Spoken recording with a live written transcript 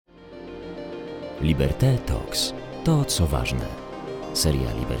Liberté Talks. To, co ważne.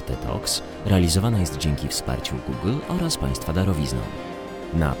 Seria Liberté Talks realizowana jest dzięki wsparciu Google oraz Państwa darowizną.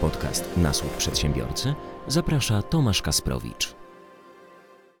 Na podcast Nasłuch przedsiębiorcy zaprasza Tomasz Kasprowicz.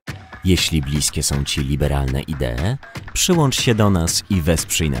 Jeśli bliskie są Ci liberalne idee, przyłącz się do nas i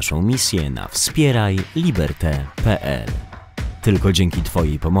wesprzyj naszą misję na wspierajliberte.pl. Tylko dzięki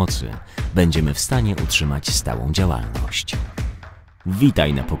Twojej pomocy będziemy w stanie utrzymać stałą działalność.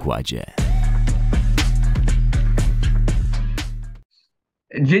 Witaj na pokładzie.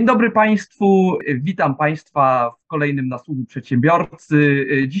 Dzień dobry Państwu, witam Państwa w kolejnym Nasłuchu przedsiębiorcy.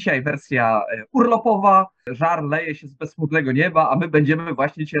 Dzisiaj wersja urlopowa, żar leje się z bezchmurnego nieba, a my będziemy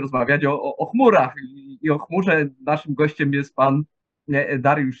właśnie dzisiaj rozmawiać o chmurach i o chmurze. Naszym gościem jest pan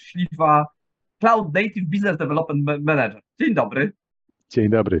Dariusz Śliwa, Cloud Native Business Development Manager. Dzień dobry. Dzień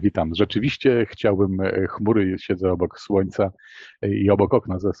dobry, witam. Rzeczywiście chciałbym chmury, siedzę obok słońca i obok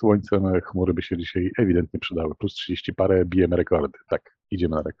okna ze słońcem, chmury by się dzisiaj ewidentnie przydały. Plus 30 parę, bijemy rekordy. Tak,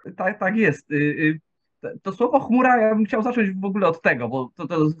 idziemy na rekord. Tak jest. To słowo chmura, ja bym chciał zacząć w ogóle od tego, bo to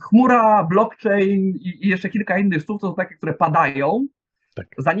chmura, blockchain i jeszcze kilka innych słów to są takie, które padają. Tak.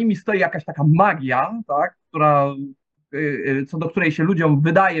 Za nimi stoi jakaś taka magia, tak, co do której się ludziom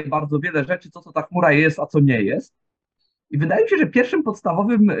wydaje bardzo wiele rzeczy, co ta chmura jest, a co nie jest. I wydaje mi się, że pierwszym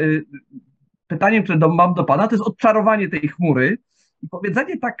podstawowym pytaniem, które mam do pana, to jest odczarowanie tej chmury i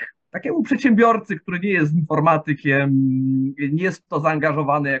powiedzenie takiemu przedsiębiorcy, który nie jest informatykiem, nie jest w to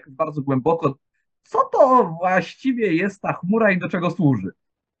zaangażowany jakoś bardzo głęboko, co to właściwie jest ta chmura i do czego służy?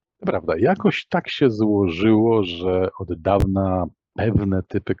 Prawda, jakoś tak się złożyło, że od dawna pewne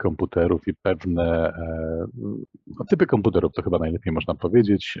typy komputerów i pewne typy komputerów, to chyba najlepiej można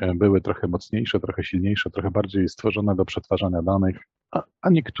powiedzieć, były trochę mocniejsze, trochę silniejsze, trochę bardziej stworzone do przetwarzania danych, a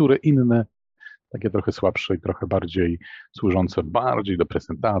niektóre inne, takie trochę słabsze i trochę bardziej służące bardziej do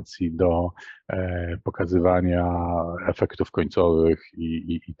prezentacji, do pokazywania efektów końcowych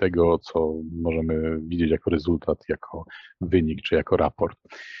i tego, co możemy widzieć jako rezultat, jako wynik czy jako raport.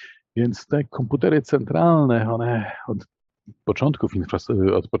 Więc te komputery centralne, one od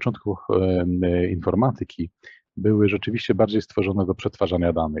początku informatyki były rzeczywiście bardziej stworzone do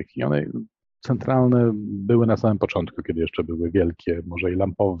przetwarzania danych i one centralne były na samym początku, kiedy jeszcze były wielkie, może i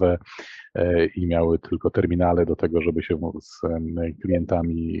lampowe i miały tylko terminale do tego, żeby się z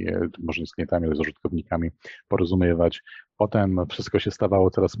klientami, może nie z klientami, ale z użytkownikami porozumiewać. Potem wszystko się stawało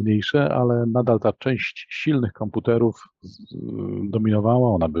coraz mniejsze, ale nadal ta część silnych komputerów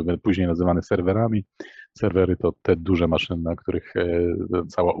dominowała, one były później nazywane serwerami. Serwery to te duże maszyny, na których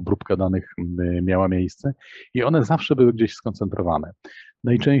cała obróbka danych miała miejsce i one zawsze były gdzieś skoncentrowane.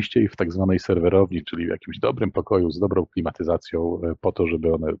 Najczęściej w tak zwanej serwerowni, czyli w jakimś dobrym pokoju z dobrą klimatyzacją po to,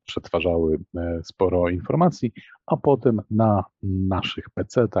 żeby one przetwarzały sporo informacji, a potem na naszych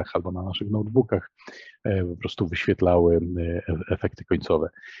PC-tach albo na naszych notebookach po prostu wyświetlały efekty końcowe.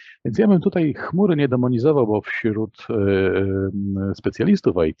 Więc ja bym tutaj chmury nie demonizował, bo wśród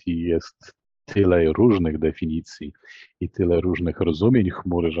specjalistów IT jest tyle różnych definicji i tyle różnych rozumień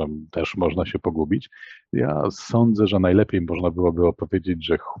chmury, że też można się pogubić. Ja sądzę, że najlepiej można byłoby opowiedzieć,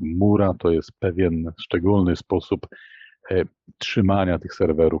 że chmura to jest pewien szczególny sposób trzymania tych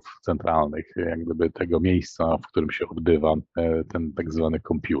serwerów centralnych, jak gdyby tego miejsca, w którym się odbywa ten tak zwany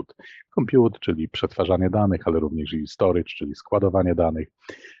compute. Compute, czyli przetwarzanie danych, ale również i storage, czyli składowanie danych,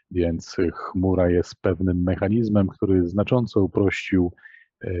 więc chmura jest pewnym mechanizmem, który znacząco uprościł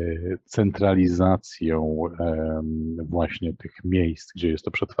centralizacją właśnie tych miejsc, gdzie jest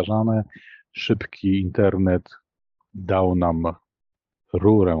to przetwarzane. Szybki internet dał nam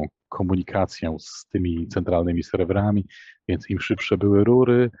rurę, komunikację z tymi centralnymi serwerami, więc im szybsze były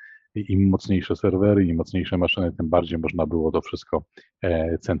rury, im mocniejsze serwery, im mocniejsze maszyny, tym bardziej można było to wszystko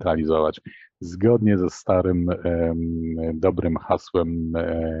centralizować. Zgodnie ze starym, dobrym hasłem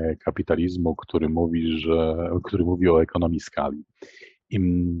kapitalizmu, który mówi o ekonomii skali.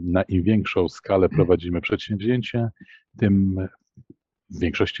 Na im większą skalę prowadzimy przedsięwzięcie, tym w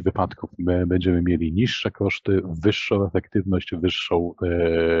większości wypadków będziemy mieli niższe koszty, wyższą efektywność, wyższą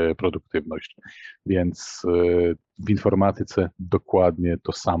produktywność. Więc w informatyce dokładnie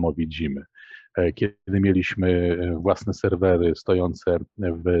to samo widzimy. Kiedy mieliśmy własne serwery stojące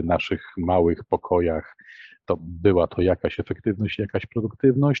w naszych małych pokojach, to była to jakaś efektywność, jakaś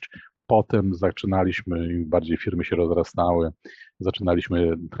produktywność. Potem zaczynaliśmy, im bardziej firmy się rozrastały,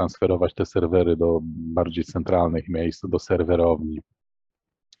 zaczynaliśmy transferować te serwery do bardziej centralnych miejsc, do serwerowni.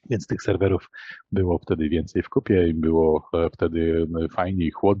 Więc tych serwerów było wtedy więcej w kupie i było wtedy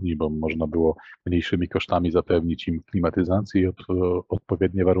fajniej, chłodniej, bo można było mniejszymi kosztami zapewnić im klimatyzację i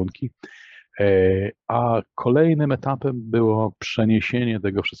odpowiednie warunki. A kolejnym etapem było przeniesienie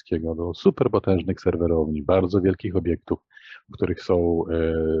tego wszystkiego do superpotężnych serwerowni, bardzo wielkich obiektów, w których są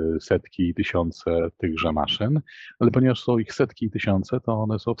setki i tysiące tychże maszyn, ale ponieważ są ich setki i tysiące, to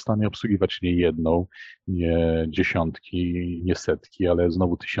one są w stanie obsługiwać nie jedną, nie dziesiątki, nie setki, ale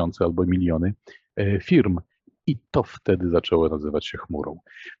znowu tysiące albo miliony firm. I to wtedy zaczęło nazywać się chmurą.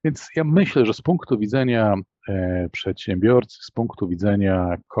 Więc ja myślę, że z punktu widzenia przedsiębiorcy, z punktu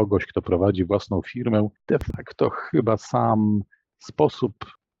widzenia kogoś, kto prowadzi własną firmę, de facto chyba sam sposób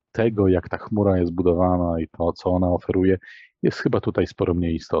tego, jak ta chmura jest budowana i to, co ona oferuje, jest chyba tutaj sporo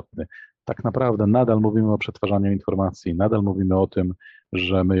mniej istotny. Tak naprawdę nadal mówimy o przetwarzaniu informacji, nadal mówimy o tym,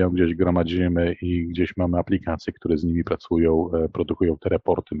 że my ją gdzieś gromadzimy i gdzieś mamy aplikacje, które z nimi pracują, produkują te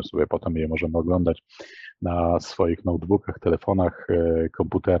raporty, my sobie potem je możemy oglądać na swoich notebookach, telefonach,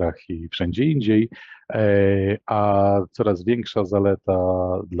 komputerach i wszędzie indziej, a coraz większa zaleta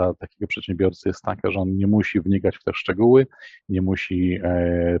dla takiego przedsiębiorcy jest taka, że on nie musi wnikać w te szczegóły, nie musi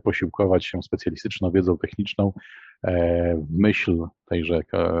posiłkować się specjalistyczną wiedzą techniczną w myśl tejże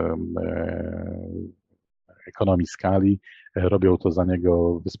ekonomii skali. Robią to za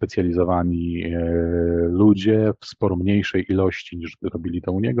niego wyspecjalizowani ludzie w sporo mniejszej ilości niż robili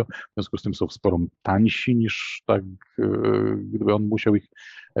to u niego. W związku z tym są sporo tańsi niż tak, gdyby on musiał ich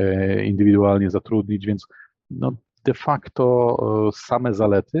indywidualnie zatrudnić, więc no de facto same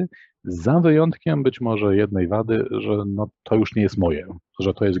zalety, za wyjątkiem być może jednej wady, że no to już nie jest moje,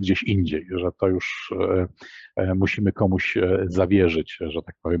 że to jest gdzieś indziej, że to już musimy komuś zawierzyć, że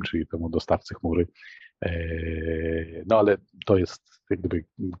tak powiem, czyli temu dostawcy chmury. No ale to jest jak gdyby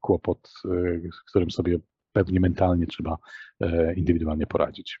kłopot, z którym sobie pewnie mentalnie trzeba indywidualnie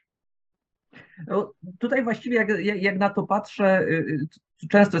poradzić. No, tutaj właściwie jak na to patrzę,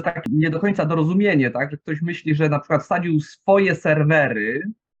 często jest takie nie do końca dorozumienie, tak, że ktoś myśli, że na przykład wsadził swoje serwery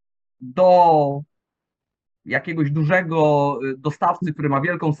do jakiegoś dużego dostawcy, który ma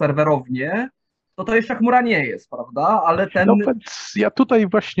wielką serwerownię, to jeszcze chmura nie jest, prawda? Ale ten... No więc ja tutaj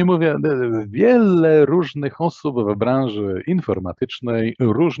właśnie mówię, wiele różnych osób w branży informatycznej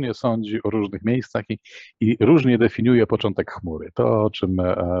różnie sądzi o różnych miejscach i różnie definiuje początek chmury. To, o czym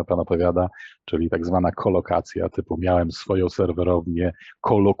Pan opowiada, czyli tak zwana kolokacja, typu miałem swoją serwerownię,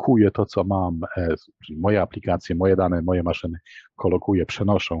 kolokuję to, co mam, czyli moje aplikacje, moje dane, moje maszyny, kolokuję,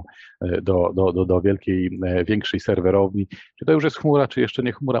 przenoszę do większej serwerowni. Czy to już jest chmura, czy jeszcze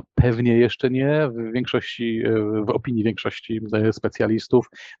nie chmura? Pewnie jeszcze nie, w opinii większości specjalistów,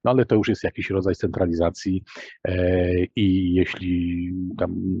 no ale to już jest jakiś rodzaj centralizacji i jeśli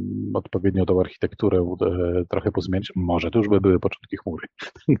tam odpowiednio tą architekturę trochę pozmienić, może to już by były początki chmury.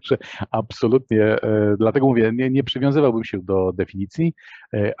 Także absolutnie, dlatego mówię, nie przywiązywałbym się do definicji,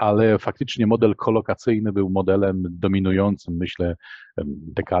 ale faktycznie model kolokacyjny był modelem dominującym, myślę,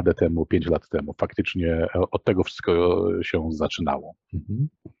 dekadę temu, 5 lat temu. Faktycznie od tego wszystko się zaczynało. Mhm.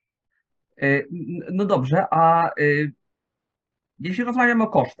 No dobrze, a jeśli rozmawiamy o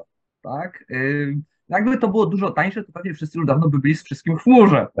kosztach, tak? Jakby to było dużo tańsze, to pewnie wszyscy już dawno by byli z wszystkim w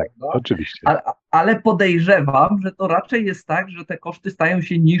chmurze. Tak, prawda? oczywiście. Ale podejrzewam, że to raczej jest tak, że te koszty stają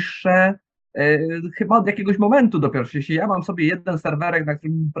się niższe chyba od jakiegoś momentu dopiero. Jeśli ja mam sobie jeden serwerek, na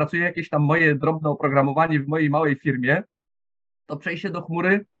którym pracuje jakieś tam moje drobne oprogramowanie w mojej małej firmie, to przejście do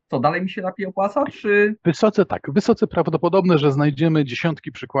chmury, co dalej mi się lepiej opłaca, czy... Wysoce prawdopodobne, że znajdziemy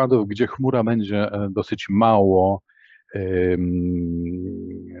dziesiątki przykładów, gdzie chmura będzie dosyć mało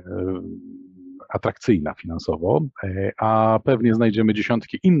atrakcyjna finansowo, a pewnie znajdziemy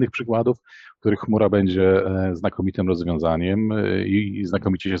dziesiątki innych przykładów, w których chmura będzie znakomitym rozwiązaniem i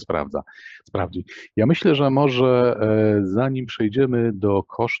znakomicie się sprawdzi. Ja myślę, że może zanim przejdziemy do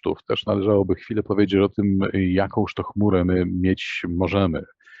kosztów, też należałoby chwilę powiedzieć o tym, jakąż to chmurę my mieć możemy,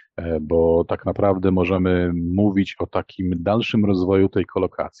 bo tak naprawdę możemy mówić o takim dalszym rozwoju tej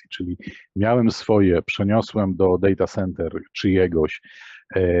kolokacji, czyli miałem swoje, przeniosłem do data center czyjegoś,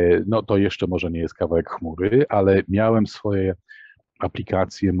 no to jeszcze może nie jest kawałek chmury, ale miałem swoje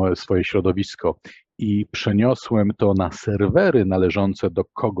aplikacje, swoje środowisko i przeniosłem to na serwery należące do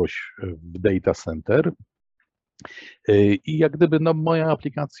kogoś w data center. I jak gdyby no, moja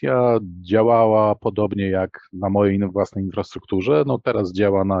aplikacja działała podobnie jak na mojej własnej infrastrukturze, no teraz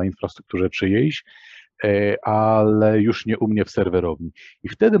działa na infrastrukturze czyjejś, ale już nie u mnie w serwerowni. I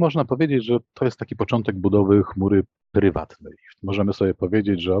wtedy można powiedzieć, że to jest taki początek budowy chmury prywatnej. Możemy sobie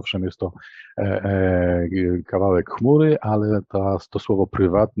powiedzieć, że owszem, jest to kawałek chmury, ale to słowo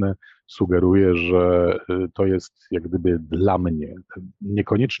prywatne sugeruje, że to jest jak gdyby dla mnie.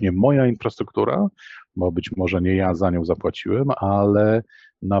 Niekoniecznie moja infrastruktura, bo być może nie ja za nią zapłaciłem, ale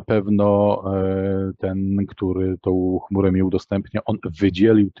na pewno ten, który tą chmurę mi udostępnia, on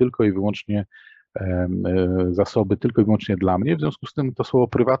wydzielił tylko i wyłącznie zasoby tylko i wyłącznie dla mnie. W związku z tym to słowo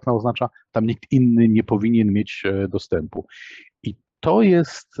prywatne oznacza, tam nikt inny nie powinien mieć dostępu. I to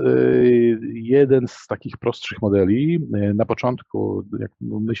jest jeden z takich prostszych modeli. Na początku, jak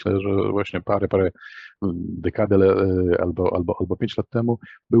myślę, że właśnie parę dekady albo 5 lat temu,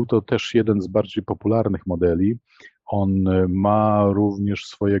 był to też jeden z bardziej popularnych modeli. On ma również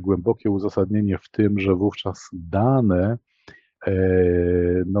swoje głębokie uzasadnienie w tym, że wówczas dane,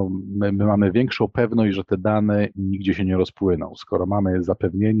 no, my mamy większą pewność, że te dane nigdzie się nie rozpłyną. Skoro mamy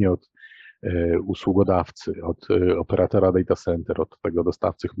zapewnienie od usługodawcy, od operatora data center, od tego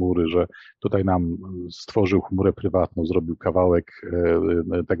dostawcy chmury, że tutaj nam stworzył chmurę prywatną, zrobił kawałek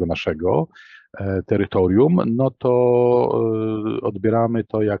tego naszego terytorium, no to odbieramy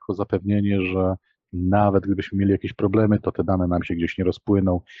to jako zapewnienie, że nawet gdybyśmy mieli jakieś problemy, to te dane nam się gdzieś nie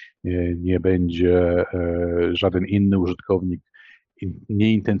rozpłyną, nie będzie żaden inny użytkownik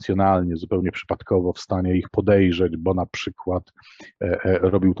nieintencjonalnie, zupełnie przypadkowo w stanie ich podejrzeć, bo na przykład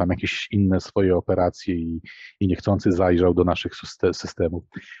robił tam jakieś inne swoje operacje i niechcący zajrzał do naszych systemów.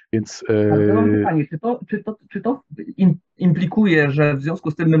 Więc Ale mam pytanie, czy to implikuje, że w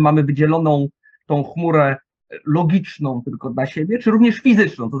związku z tym my mamy wydzieloną tą chmurę logiczną tylko dla siebie, czy również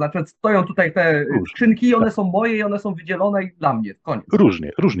fizyczną? To znaczy stoją tutaj te skrzynki i one są moje i one są wydzielone i dla mnie, koniec.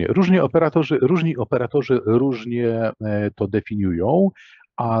 Różni operatorzy różnie to definiują,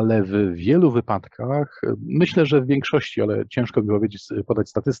 ale w wielu wypadkach, myślę, że w większości, ale ciężko mi podać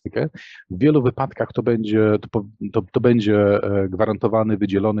statystykę, w wielu wypadkach to będzie gwarantowany,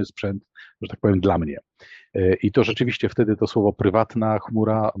 wydzielony sprzęt, że tak powiem, dla mnie. I to rzeczywiście wtedy to słowo prywatna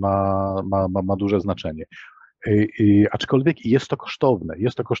chmura ma duże znaczenie. Aczkolwiek jest to kosztowne.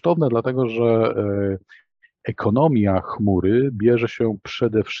 Jest to kosztowne dlatego, że ekonomia chmury bierze się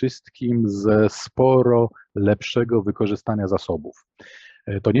przede wszystkim ze sporo lepszego wykorzystania zasobów.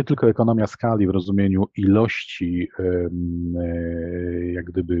 To nie tylko ekonomia skali w rozumieniu ilości jak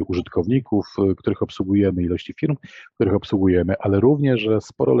gdyby użytkowników, których obsługujemy, ilości firm, których obsługujemy, ale również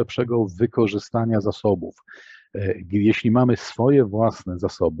sporo lepszego wykorzystania zasobów. Jeśli mamy swoje własne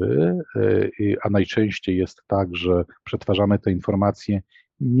zasoby, a najczęściej jest tak, że przetwarzamy te informacje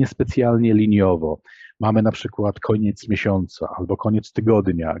niespecjalnie liniowo. Mamy na przykład koniec miesiąca albo koniec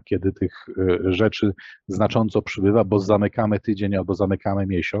tygodnia, kiedy tych rzeczy znacząco przybywa, bo zamykamy tydzień albo zamykamy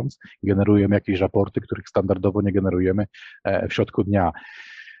miesiąc, generujemy jakieś raporty, których standardowo nie generujemy w środku dnia.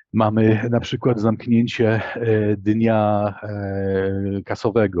 Mamy na przykład zamknięcie dnia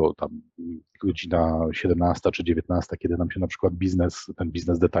kasowego, tam godzina 17 czy 19, kiedy nam się na przykład ten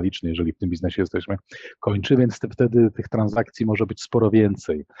biznes detaliczny, jeżeli w tym biznesie jesteśmy, kończy, więc wtedy tych transakcji może być sporo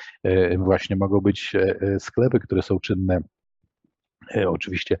więcej. Właśnie mogą być sklepy, które są czynne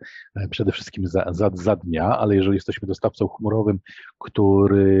oczywiście przede wszystkim za dnia, ale jeżeli jesteśmy dostawcą chmurowym,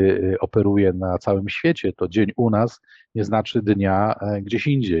 który operuje na całym świecie, to dzień u nas nie znaczy dnia gdzieś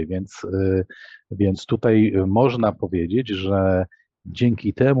indziej, więc tutaj można powiedzieć, że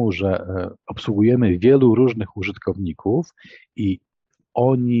dzięki temu, że obsługujemy wielu różnych użytkowników i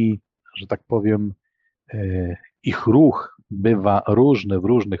oni, że tak powiem, ich ruch bywa różny w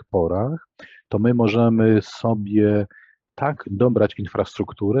różnych porach, to my możemy sobie tak dobrać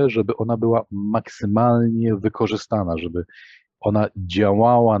infrastrukturę, żeby ona była maksymalnie wykorzystana, żeby ona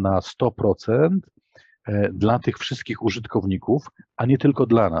działała na 100% dla tych wszystkich użytkowników, a nie tylko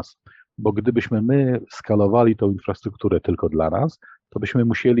dla nas. Bo gdybyśmy my skalowali tą infrastrukturę tylko dla nas, to byśmy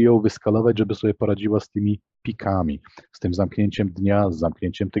musieli ją wyskalować, żeby sobie poradziła z tymi pikami, z tym zamknięciem dnia, z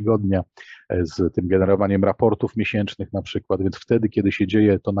zamknięciem tygodnia, z tym generowaniem raportów miesięcznych na przykład. Więc wtedy, kiedy się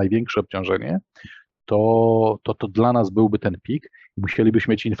dzieje to największe obciążenie, to dla nas byłby ten pik i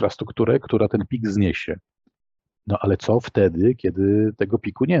musielibyśmy mieć infrastrukturę, która ten pik zniesie. No ale co wtedy, kiedy tego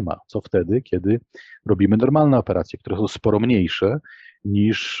piku nie ma? Co wtedy, kiedy robimy normalne operacje, które są sporo mniejsze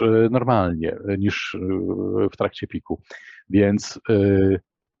niż normalnie, niż w trakcie piku. Więc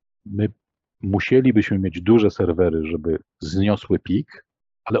my musielibyśmy mieć duże serwery, żeby zniosły pik,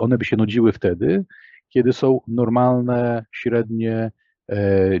 ale one by się nudziły wtedy, kiedy są normalne, średnie,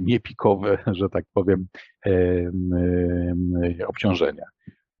 niepikowe, że tak powiem, obciążenia.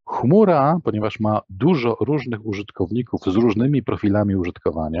 Chmura, ponieważ ma dużo różnych użytkowników z różnymi profilami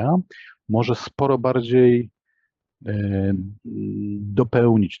użytkowania, może sporo bardziej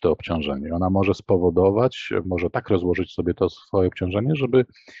dopełnić to obciążenie. Ona może spowodować, może tak rozłożyć sobie to swoje obciążenie, żeby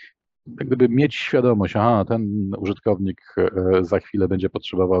jak gdyby mieć świadomość, aha, ten użytkownik za chwilę będzie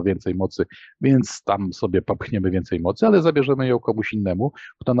potrzebował więcej mocy, więc tam sobie popchniemy więcej mocy, ale zabierzemy ją komuś innemu,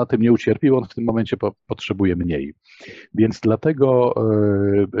 kto na tym nie ucierpi, bo on w tym momencie potrzebuje mniej. Więc dlatego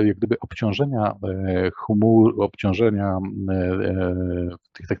jak gdyby obciążenia obciążenia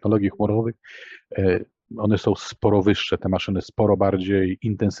tych technologii chmurowych, one są sporo wyższe, te maszyny sporo bardziej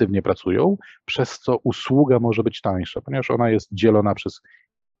intensywnie pracują, przez co usługa może być tańsza, ponieważ ona jest dzielona przez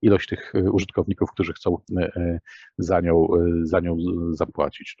ilość tych użytkowników, którzy chcą za nią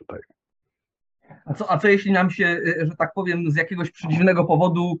zapłacić tutaj. A co jeśli nam się, że tak powiem, z jakiegoś przedziwnego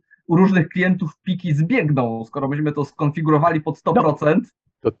powodu u różnych klientów piki zbiegną, skoro myśmy to skonfigurowali pod 100%? No.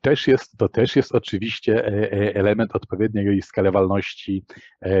 To też jest oczywiście element odpowiedniej skalowalności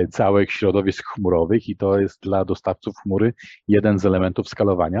całych środowisk chmurowych i to jest dla dostawców chmury jeden z elementów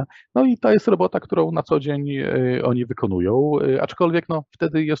skalowania. No i to jest robota, którą na co dzień oni wykonują, aczkolwiek no,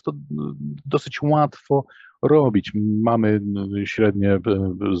 wtedy jest to dosyć łatwo robić. Mamy średnie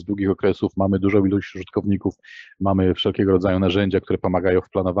z długich okresów, mamy dużą ilość użytkowników, mamy wszelkiego rodzaju narzędzia, które pomagają w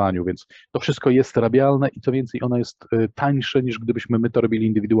planowaniu, więc to wszystko jest rabialne i co więcej, ono jest tańsze niż gdybyśmy my to robili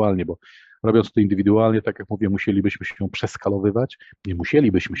indywidualnie, bo robiąc to indywidualnie, tak jak mówię, musielibyśmy się przeskalowywać, nie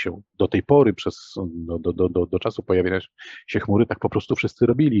musielibyśmy się do tej pory do czasu pojawienia się chmury, tak po prostu wszyscy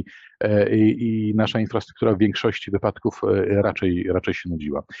robili i nasza infrastruktura w większości wypadków raczej się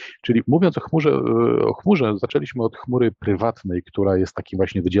nudziła. Czyli mówiąc o chmurze, zaczęliśmy od chmury prywatnej, która jest takim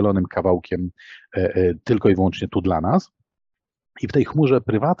właśnie wydzielonym kawałkiem tylko i wyłącznie tu dla nas. I w tej chmurze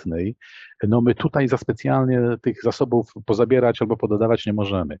prywatnej, no my tutaj za specjalnie tych zasobów pozabierać albo pododawać nie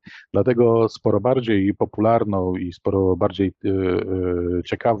możemy. Dlatego sporo bardziej popularną i sporo bardziej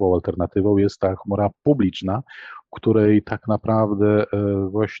ciekawą alternatywą jest ta chmura publiczna, w której tak naprawdę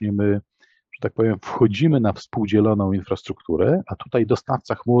właśnie my, że tak powiem, wchodzimy na współdzieloną infrastrukturę, a tutaj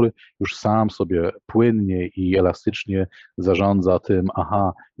dostawca chmury już sam sobie płynnie i elastycznie zarządza tym,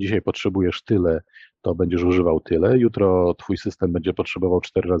 aha, dzisiaj potrzebujesz tyle, to będziesz używał tyle, jutro twój system będzie potrzebował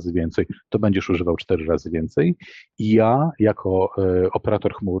 4 razy więcej, to będziesz używał 4 razy więcej i ja jako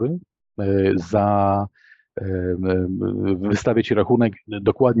operator chmury wystawię ci rachunek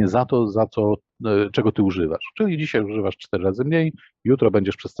dokładnie za to, czego ty używasz. Czyli dzisiaj używasz 4 razy mniej, jutro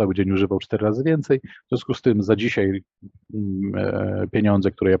będziesz przez cały dzień używał 4 razy więcej, w związku z tym za dzisiaj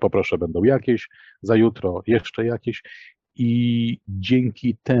pieniądze, które ja poproszę, będą jakieś, za jutro jeszcze jakieś i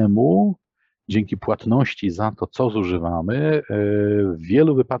dzięki temu, dzięki płatności za to, co zużywamy, w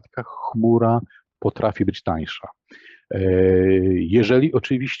wielu wypadkach chmura potrafi być tańsza. Jeżeli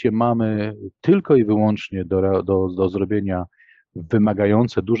oczywiście mamy tylko i wyłącznie do zrobienia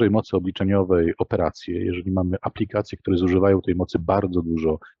wymagające dużej mocy obliczeniowej operacje, jeżeli mamy aplikacje, które zużywają tej mocy bardzo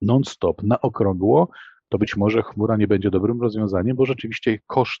dużo, non-stop, na okrągło, to być może chmura nie będzie dobrym rozwiązaniem, bo rzeczywiście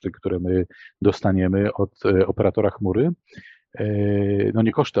koszty, które my dostaniemy od operatora chmury, no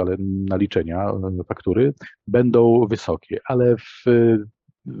nie koszty, ale naliczenia, faktury, będą wysokie, ale w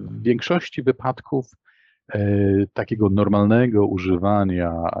większości wypadków takiego normalnego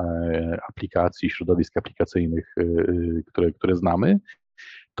używania aplikacji, środowisk aplikacyjnych, które znamy,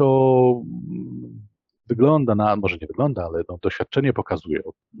 to wygląda może nie wygląda, ale no, doświadczenie pokazuje,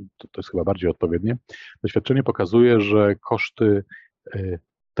 to jest chyba bardziej odpowiednie, doświadczenie pokazuje, że koszty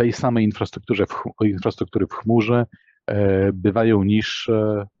tej samej infrastruktury w chmurze bywają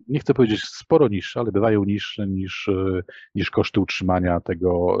niższe, nie chcę powiedzieć sporo niższe, ale bywają niższe niż koszty utrzymania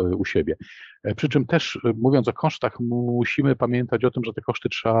tego u siebie. Przy czym też mówiąc o kosztach, musimy pamiętać o tym, że te koszty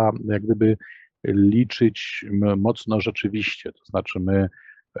trzeba jak gdyby liczyć mocno rzeczywiście, to znaczy my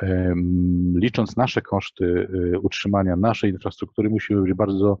licząc nasze koszty utrzymania naszej infrastruktury musimy być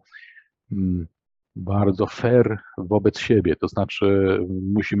bardzo fair wobec siebie, to znaczy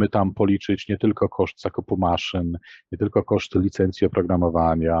musimy tam policzyć nie tylko koszt zakupu maszyn, nie tylko koszt licencji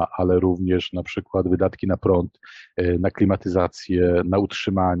oprogramowania, ale również na przykład wydatki na prąd, na klimatyzację, na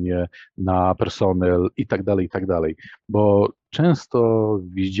utrzymanie, na personel i tak dalej, bo często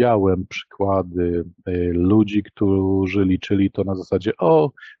widziałem przykłady ludzi, którzy liczyli to na zasadzie,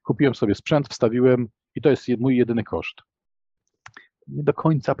 kupiłem sobie sprzęt, wstawiłem i to jest mój jedyny koszt. Nie do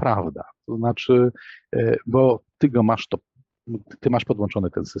końca prawda. To znaczy, bo ty masz podłączony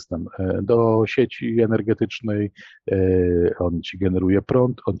ten system do sieci energetycznej, on ci generuje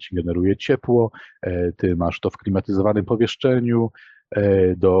prąd, on ci generuje ciepło, ty masz to w klimatyzowanym pomieszczeniu,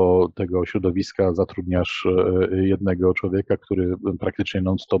 do tego środowiska zatrudniasz jednego człowieka, który praktycznie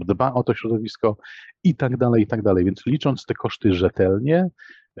non-stop dba o to środowisko i tak dalej. Więc licząc te koszty rzetelnie,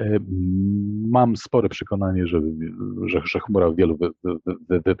 Mam spore przekonanie, że chmura w wielu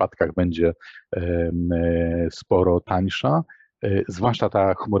wypadkach będzie sporo tańsza, zwłaszcza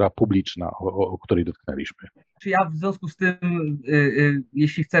ta chmura publiczna, o której dotknęliśmy. Czy ja w związku z tym,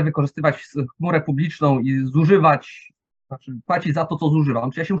 jeśli chcę wykorzystywać chmurę publiczną i zużywać, znaczy płacić za to, co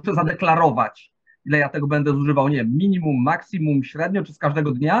zużywam, czy ja się muszę zadeklarować, ile ja tego będę zużywał, nie wiem, minimum, maksimum, średnio, czy z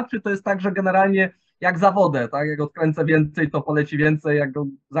każdego dnia, czy to jest tak, że generalnie jak za wodę, tak, jak odkręcę więcej, to poleci więcej, jak go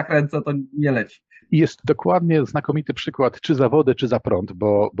zakręcę, to nie leci. I jest dokładnie znakomity przykład, czy za wodę, czy za prąd,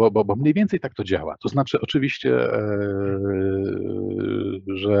 bo mniej więcej tak to działa. To znaczy oczywiście,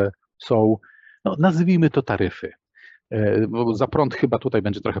 że są, no, nazwijmy to taryfy. Bo za prąd chyba tutaj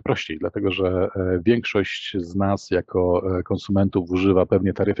będzie trochę prościej, dlatego że większość z nas jako konsumentów używa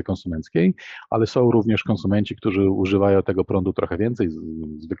pewnie taryfy konsumenckiej, ale są również konsumenci, którzy używają tego prądu trochę więcej,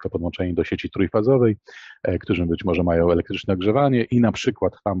 zwykle podłączeni do sieci trójfazowej, którzy być może mają elektryczne ogrzewanie i na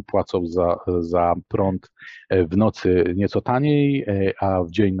przykład tam płacą za prąd w nocy nieco taniej, a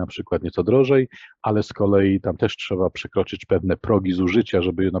w dzień na przykład nieco drożej, ale z kolei tam też trzeba przekroczyć pewne progi zużycia,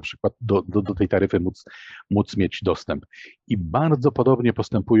 żeby na przykład do tej taryfy móc mieć dostęp. I bardzo podobnie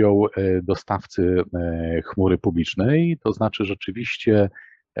postępują dostawcy chmury publicznej, to znaczy rzeczywiście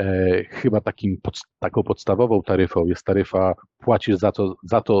chyba taką podstawową taryfą jest taryfa płacisz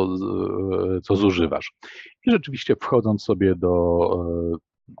za to, co zużywasz. I rzeczywiście wchodząc sobie do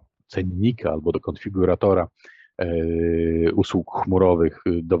cennika albo do konfiguratora usług chmurowych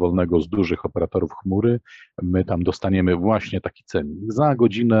dowolnego z dużych operatorów chmury, my tam dostaniemy właśnie taki cennik za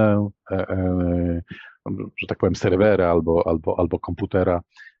godzinę, że tak powiem, serwera albo komputera,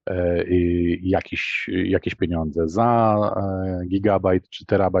 jakieś pieniądze, za gigabajt czy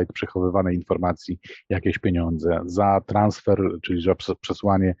terabajt przechowywanej informacji jakieś pieniądze, za transfer, czyli za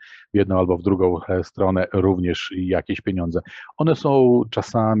przesłanie w jedną albo w drugą stronę również jakieś pieniądze. One są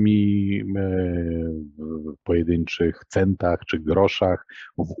czasami w pojedynczych centach czy groszach,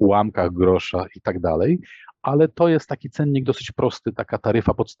 w ułamkach grosza i tak dalej, ale to jest taki cennik dosyć prosty, taka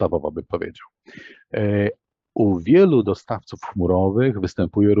taryfa podstawowa, bym powiedział. U wielu dostawców chmurowych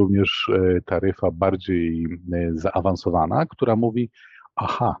występuje również taryfa bardziej zaawansowana, która mówi,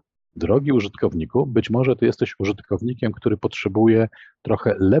 aha, drogi użytkowniku, być może ty jesteś użytkownikiem, który potrzebuje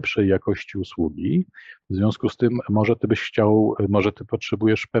trochę lepszej jakości usługi, w związku z tym może ty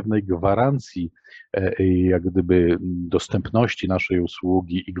potrzebujesz pewnej gwarancji jak gdyby dostępności naszej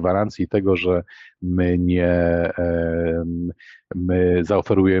usługi i gwarancji tego, że my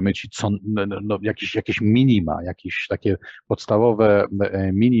zaoferujemy ci jakieś minima, jakieś takie podstawowe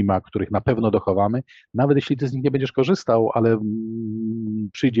minima, których na pewno dochowamy, nawet jeśli ty z nich nie będziesz korzystał, ale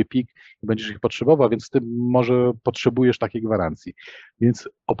przyjdzie pik i będziesz ich potrzebował, więc ty może potrzebujesz takiej gwarancji. Więc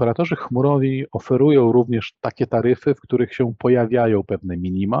operatorzy chmurowi oferują również takie taryfy, w których się pojawiają pewne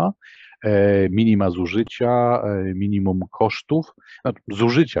minima zużycia, minimum kosztów,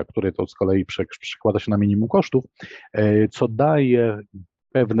 zużycia, które to z kolei przekłada się na minimum kosztów, co daje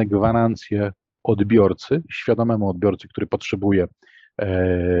pewne gwarancje odbiorcy, świadomemu odbiorcy, który potrzebuje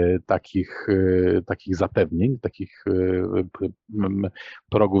takich zapewnień, takich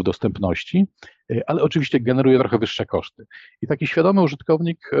progów dostępności, ale oczywiście generuje trochę wyższe koszty. I taki świadomy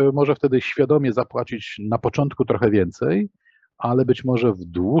użytkownik może wtedy świadomie zapłacić na początku trochę więcej, ale być może w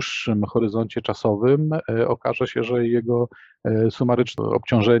dłuższym horyzoncie czasowym okaże się, że jego sumaryczne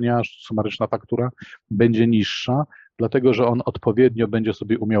obciążenia, sumaryczna faktura będzie niższa, dlatego że on odpowiednio będzie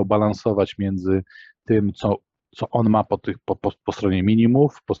sobie umiał balansować między tym, co on ma po stronie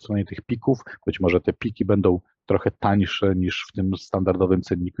minimów, po stronie tych pików. Być może te piki będą trochę tańsze niż w tym standardowym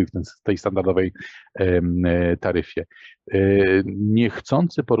cenniku i w tej standardowej taryfie.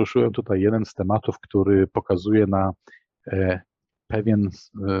 Niechcący poruszyłem tutaj jeden z tematów, który pokazuje na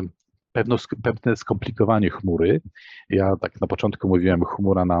pewne skomplikowanie chmury. Ja tak na początku mówiłem,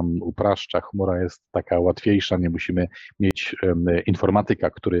 chmura nam upraszcza, chmura jest taka łatwiejsza, nie musimy mieć informatyka,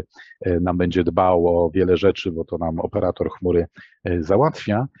 który nam będzie dbał o wiele rzeczy, bo to nam operator chmury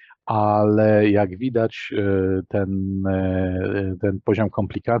załatwia, ale jak widać ten poziom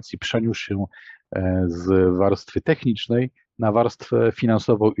komplikacji przeniósł się z warstwy technicznej na warstwę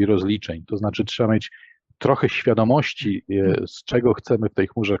finansową i rozliczeń. To znaczy trzeba mieć trochę świadomości, z czego chcemy w tej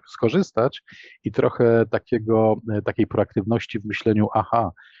chmurze skorzystać i trochę takiej proaktywności w myśleniu,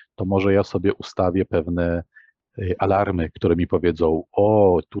 aha, to może ja sobie ustawię pewne alarmy, które mi powiedzą,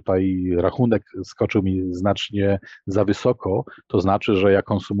 o, tutaj rachunek skoczył mi znacznie za wysoko, to znaczy, że ja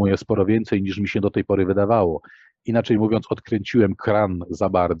konsumuję sporo więcej niż mi się do tej pory wydawało. Inaczej mówiąc, odkręciłem kran za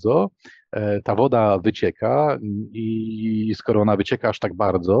bardzo, ta woda wycieka i skoro ona wycieka aż tak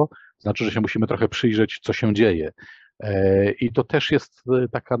bardzo, znaczy, że się musimy trochę przyjrzeć, co się dzieje. I to też jest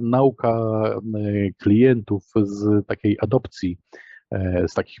taka nauka klientów z takiej adopcji,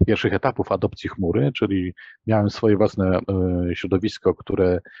 z takich pierwszych etapów adopcji chmury, czyli miałem swoje własne środowisko,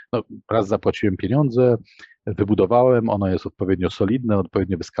 które no, raz zapłaciłem pieniądze, wybudowałem, ono jest odpowiednio solidne,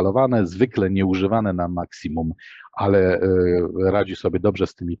 odpowiednio wyskalowane, zwykle nieużywane na maksimum, ale radzi sobie dobrze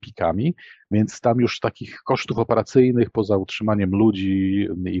z tymi pikami, więc tam już takich kosztów operacyjnych poza utrzymaniem ludzi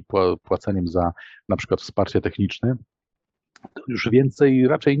i płaceniem za na przykład wsparcie techniczne, to już więcej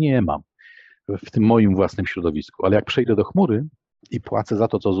raczej nie mam w tym moim własnym środowisku, ale jak przejdę do chmury i płacę za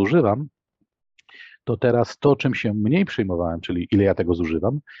to, co zużywam, to teraz to, czym się mniej przejmowałem, czyli ile ja tego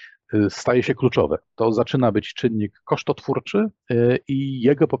zużywam, staje się kluczowe. To zaczyna być czynnik kosztotwórczy i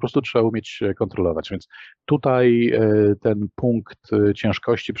jego po prostu trzeba umieć kontrolować. Więc tutaj ten punkt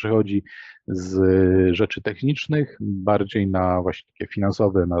ciężkości przechodzi z rzeczy technicznych bardziej na właśnie takie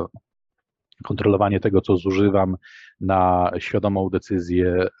finansowe, na kontrolowanie tego, co zużywam, na świadomą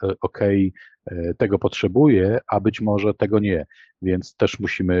decyzję, ok, tego potrzebuję, a być może tego nie. Więc też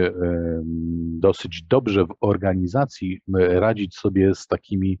musimy dosyć dobrze w organizacji radzić sobie z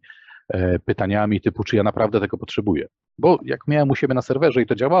takimi pytaniami typu, czy ja naprawdę tego potrzebuję. Bo jak miałem u siebie na serwerze i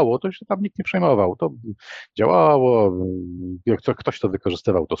to działało, to się tam nikt nie przejmował. To działało, jak ktoś to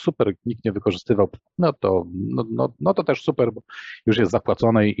wykorzystywał, to super, nikt nie wykorzystywał, no to też super, bo już jest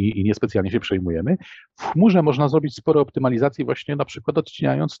zapłacone i niespecjalnie się przejmujemy. W chmurze można zrobić sporo optymalizacji właśnie na przykład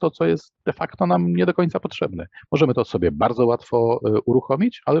odcinając to, co jest de facto nam nie do końca potrzebne. Możemy to sobie bardzo łatwo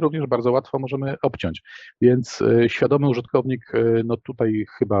uruchomić, ale również bardzo łatwo możemy obciąć. Więc świadomy użytkownik, no tutaj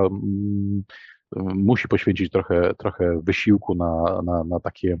chyba musi poświęcić trochę wysiłku na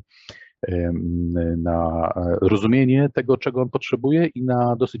takie na rozumienie tego, czego on potrzebuje i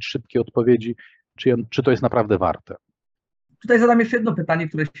na dosyć szybkie odpowiedzi, czy to jest naprawdę warte. Tutaj zadam jeszcze jedno pytanie,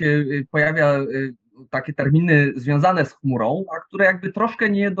 które się pojawia, takie terminy związane z chmurą, a które jakby troszkę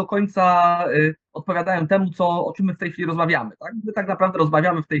nie do końca odpowiadają temu, o czym my w tej chwili rozmawiamy. Tak? My tak naprawdę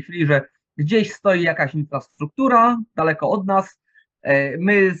rozmawiamy w tej chwili, że gdzieś stoi jakaś infrastruktura daleko od nas,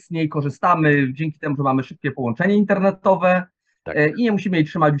 my z niej korzystamy dzięki temu, że mamy szybkie połączenie internetowe, tak, i nie musimy jej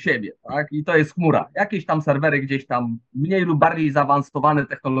trzymać u siebie. Tak? I to jest chmura. Jakieś tam serwery gdzieś tam mniej lub bardziej zaawansowane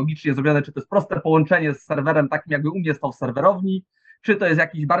technologicznie zrobione, czy to jest proste połączenie z serwerem takim, jakby u mnie stał w serwerowni, czy to jest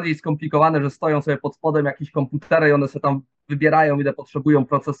jakieś bardziej skomplikowane, że stoją sobie pod spodem jakieś komputery i one sobie tam wybierają, ile potrzebują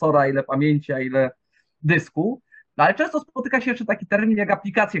procesora, ile pamięci, a ile dysku. No, ale często spotyka się jeszcze taki termin jak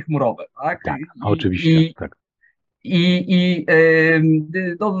aplikacje chmurowe. Tak, tak, oczywiście. Tak.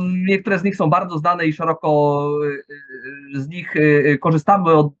 No, niektóre z nich są bardzo znane i szeroko z nich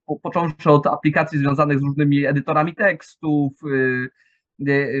korzystamy, począwszy od aplikacji związanych z różnymi edytorami tekstów,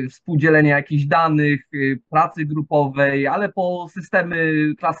 współdzielenia jakichś danych, pracy grupowej, ale po systemy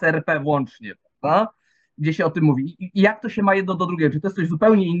klasy RP włącznie, prawda? Gdzie się o tym mówi. I jak to się ma jedno do drugiego? Czy to jest coś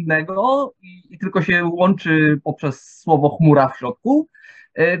zupełnie innego i tylko się łączy poprzez słowo chmura w środku?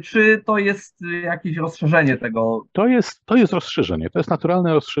 Czy to jest jakieś rozszerzenie tego? To jest rozszerzenie, to jest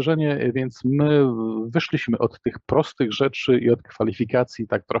naturalne rozszerzenie, więc my wyszliśmy od tych prostych rzeczy i od kwalifikacji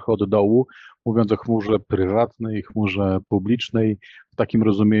tak trochę od dołu, mówiąc o chmurze prywatnej, chmurze publicznej, w takim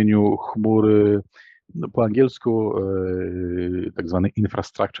rozumieniu chmury, no po angielsku tak zwany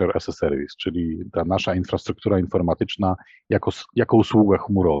infrastructure as a service, czyli ta nasza infrastruktura informatyczna jako usługa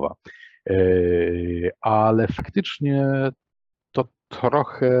chmurowa. Ale faktycznie to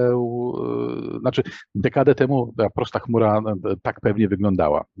trochę, znaczy dekadę temu ta prosta chmura tak pewnie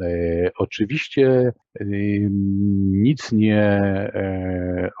wyglądała. Oczywiście nic nie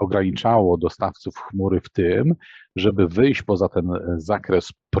ograniczało dostawców chmury w tym, żeby wyjść poza ten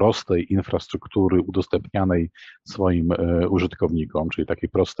zakres prostej infrastruktury udostępnianej swoim użytkownikom, czyli takiej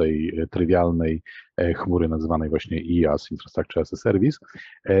prostej, trywialnej chmury nazywanej właśnie IaaS, Infrastructure as a Service,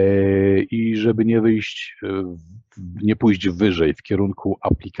 i żeby nie wyjść, nie pójść wyżej w kierunku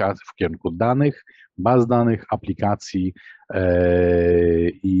aplikacji, w kierunku danych, baz danych, aplikacji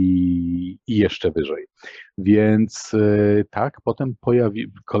i jeszcze wyżej. Więc tak, potem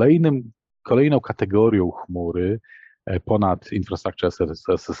kolejną kategorią chmury ponad Infrastructure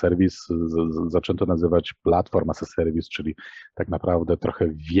as a Service zaczęto nazywać Platform as a Service, czyli tak naprawdę trochę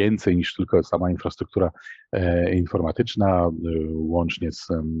więcej niż tylko sama infrastruktura informatyczna, łącznie z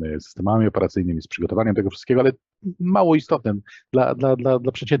systemami operacyjnymi, z przygotowaniem tego wszystkiego, ale mało istotne.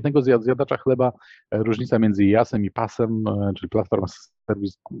 Dla przeciętnego zjadacza chleba różnica między IaaS-em i PaaS-em, czyli Platform as a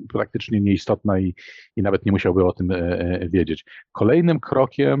Service, praktycznie nieistotna i nawet nie musiałby o tym wiedzieć. Kolejnym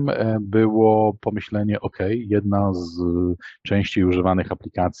krokiem było pomyślenie, ok, jedna z częściej używanych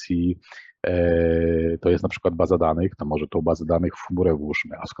aplikacji to jest na przykład baza danych, to może tą bazę danych w chmurę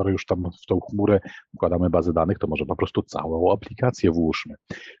włóżmy, a skoro już tam w tą chmurę wkładamy bazę danych, to może po prostu całą aplikację włóżmy.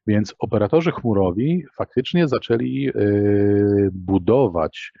 Więc operatorzy chmurowi faktycznie zaczęli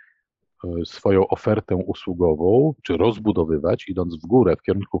budować swoją ofertę usługową, czy rozbudowywać, idąc w górę w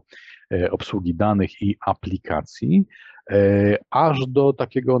kierunku obsługi danych i aplikacji, aż do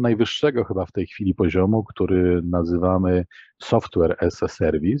takiego najwyższego chyba w tej chwili poziomu, który nazywamy software as a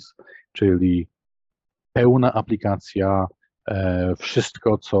service, czyli pełna aplikacja,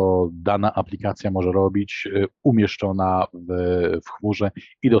 wszystko, co dana aplikacja może robić, umieszczona w chmurze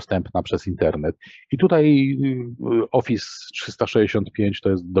i dostępna przez internet. I tutaj Office 365 to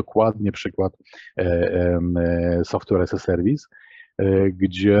jest dokładnie przykład software as a service,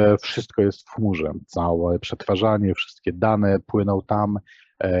 gdzie wszystko jest w chmurze. Całe przetwarzanie, wszystkie dane płyną tam.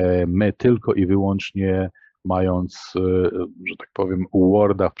 My tylko i wyłącznie mając, że tak powiem,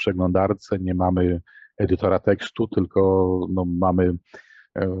 Worda w przeglądarce, nie mamy edytora tekstu, tylko no, mamy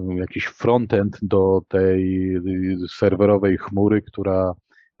jakiś frontend do tej serwerowej chmury,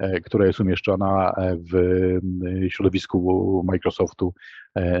 która jest umieszczona w środowisku Microsoftu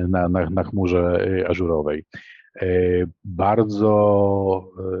na chmurze ażurowej.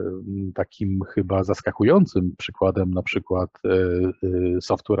 Bardzo takim chyba zaskakującym przykładem na przykład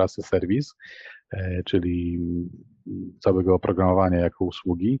software as a service, czyli całego oprogramowania jako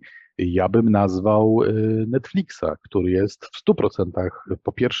usługi, ja bym nazwał Netflixa, który jest w 100%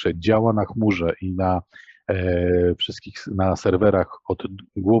 po pierwsze działa na chmurze i na serwerach od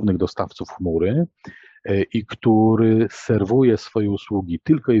głównych dostawców chmury i który serwuje swoje usługi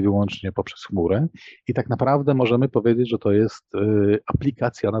tylko i wyłącznie poprzez chmurę i tak naprawdę możemy powiedzieć, że to jest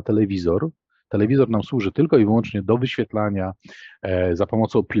aplikacja na telewizor. Telewizor nam służy tylko i wyłącznie do wyświetlania. Za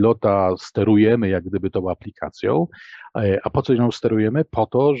pomocą pilota sterujemy jak gdyby tą aplikacją. A po co ją sterujemy? Po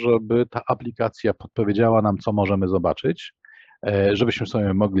to, żeby ta aplikacja podpowiedziała nam, co możemy zobaczyć, żebyśmy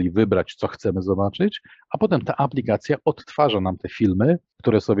sobie mogli wybrać, co chcemy zobaczyć, a potem ta aplikacja odtwarza nam te filmy,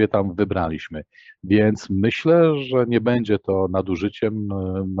 które sobie tam wybraliśmy. Więc myślę, że nie będzie to nadużyciem,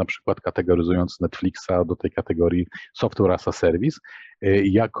 na przykład kategoryzując Netflixa do tej kategorii software as a service,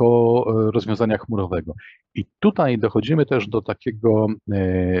 jako rozwiązania chmurowego. I tutaj dochodzimy też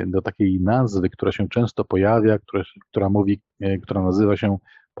do takiej nazwy, która się często pojawia, która nazywa się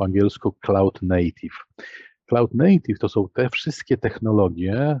po angielsku Cloud Native. Cloud Native to są te wszystkie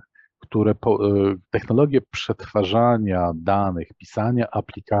technologie, technologie przetwarzania danych, pisania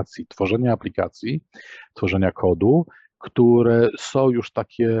aplikacji, tworzenia kodu, które są już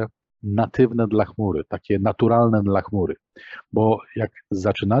takie natywne dla chmury, takie naturalne dla chmury. Bo jak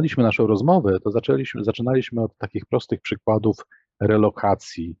zaczynaliśmy naszą rozmowę, to zaczynaliśmy od takich prostych przykładów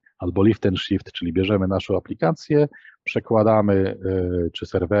relokacji albo lift and shift, czyli bierzemy naszą aplikację, przekładamy czy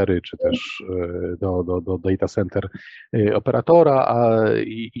serwery, czy też do data center operatora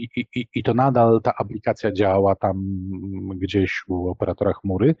i to nadal ta aplikacja działa tam gdzieś u operatora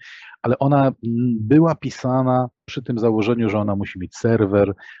chmury, ale ona była pisana przy tym założeniu, że ona musi mieć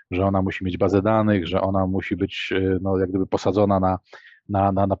serwer, że ona musi mieć bazę danych, że ona musi być no, jak gdyby posadzona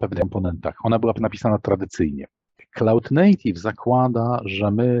na pewnych komponentach. Ona była napisana tradycyjnie. Cloud Native zakłada,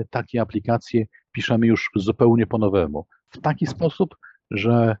 że my takie aplikacje piszemy już zupełnie po nowemu, w taki sposób,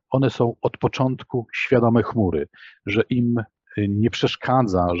 że one są od początku świadome chmury, że im nie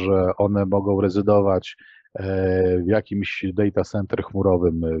przeszkadza, że one mogą rezydować w jakimś data center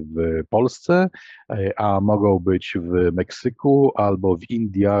chmurowym w Polsce, a mogą być w Meksyku, albo w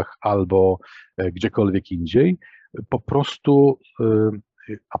Indiach, albo gdziekolwiek indziej. Po prostu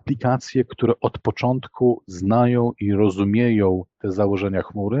aplikacje, które od początku znają i rozumieją te założenia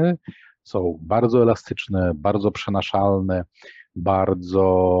chmury, są bardzo elastyczne, bardzo przenaszalne,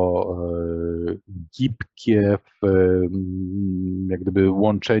 bardzo gibkie w jak gdyby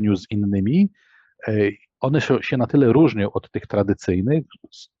łączeniu z innymi. One się na tyle różnią od tych tradycyjnych,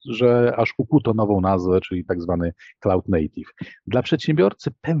 że aż ukuto nową nazwę, czyli tak zwany Cloud Native. Dla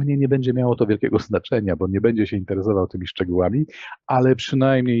przedsiębiorcy pewnie nie będzie miało to wielkiego znaczenia, bo nie będzie się interesował tymi szczegółami, ale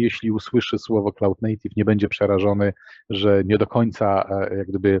przynajmniej jeśli usłyszy słowo Cloud Native, nie będzie przerażony, że nie do końca jak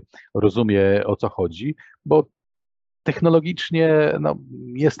gdyby rozumie, o co chodzi, bo technologicznie no,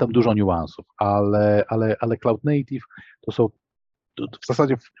 jest tam dużo niuansów, ale Cloud Native to są w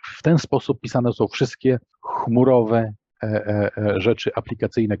zasadzie w ten sposób pisane są wszystkie chmurowe rzeczy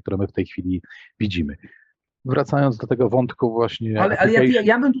aplikacyjne, które my w tej chwili widzimy. Wracając do tego wątku właśnie... Ale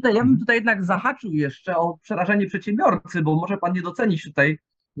ja bym tutaj jednak zahaczył jeszcze o przerażenie przedsiębiorcy, bo może pan nie docenić tutaj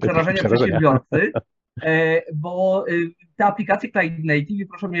przerażenia przedsiębiorcy, bo te aplikacje Cloud Native,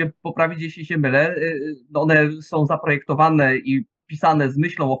 proszę mnie poprawić, jeśli się mylę, one są zaprojektowane i pisane z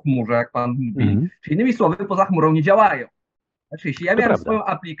myślą o chmurze, jak pan mówi, Mhm. czy innymi słowy, poza chmurą nie działają. Znaczy, jeśli ja To miałem prawda. swoją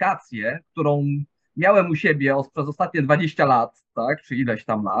aplikację, którą miałem u siebie przez ostatnie 20 lat, tak, czy ileś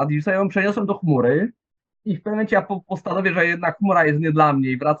tam lat, i sobie ją przeniosłem do chmury, i w pewnym momencie ja postanowię, że jednak chmura jest nie dla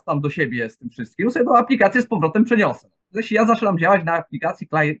mnie i wracam do siebie z tym wszystkim, sobie tą aplikację z powrotem przeniosę. Jeśli ja zaczynam działać na aplikacji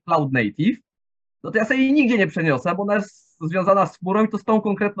Cloud Native, no to ja sobie jej nigdzie nie przeniosę, bo ona jest związana z chmurą i to z tą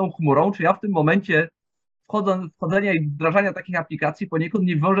konkretną chmurą, czy ja w tym momencie wchodzenia i wdrażania takich aplikacji poniekąd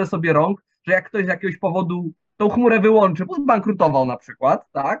nie wiąże sobie rąk, że jak ktoś z jakiegoś powodu tą chmurę wyłączy, bo zbankrutował na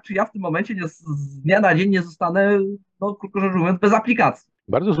przykład, tak, czy ja w tym momencie z dnia na dzień nie zostanę, no krótko rzecz mówiąc, bez aplikacji.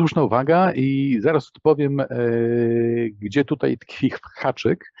 Bardzo słuszna uwaga i zaraz odpowiem, gdzie tutaj tkwi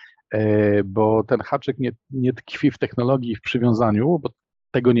haczyk, bo ten haczyk nie tkwi w technologii, w przywiązaniu, bo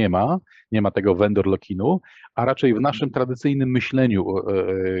tego nie ma tego vendor lock-inu, a raczej w naszym tradycyjnym myśleniu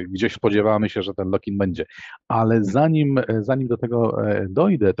gdzieś spodziewamy się, że ten lock-in będzie. Ale zanim do tego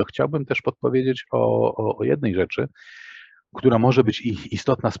dojdę, to chciałbym też podpowiedzieć o jednej rzeczy, która może być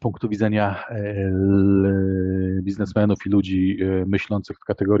istotna z punktu widzenia biznesmenów i ludzi myślących w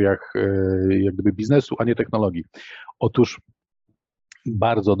kategoriach jak gdyby biznesu, a nie technologii. Otóż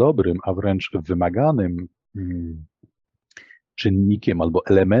bardzo dobrym, a wręcz wymaganym czynnikiem albo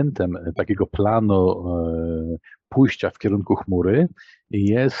elementem takiego planu pójścia w kierunku chmury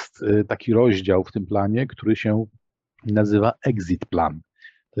jest taki rozdział w tym planie, który się nazywa exit plan.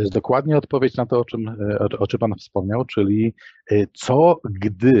 To jest dokładnie odpowiedź na to, o czym Pan wspomniał, czyli co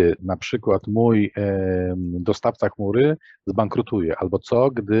gdy na przykład mój dostawca chmury zbankrutuje, albo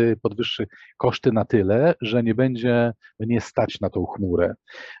co gdy podwyższy koszty na tyle, że nie będzie mnie stać na tą chmurę.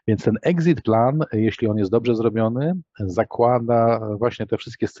 Więc ten exit plan, jeśli on jest dobrze zrobiony, zakłada właśnie te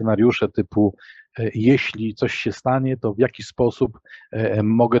wszystkie scenariusze typu jeśli coś się stanie, to w jaki sposób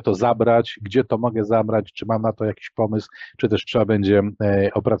mogę to zabrać, gdzie to mogę zabrać, czy mam na to jakiś pomysł, czy też trzeba będzie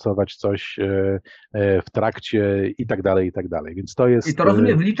opracować coś w trakcie i tak dalej, i tak dalej. Więc to jest... I to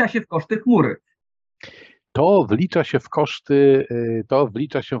rozumiem, wlicza się w koszty chmury. To wlicza się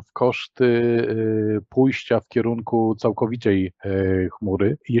w koszty pójścia w kierunku całkowitej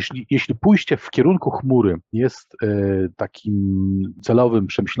chmury. Jeśli pójście w kierunku chmury jest takim celowym,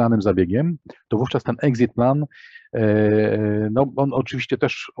 przemyślanym zabiegiem, to wówczas ten exit plan, no on oczywiście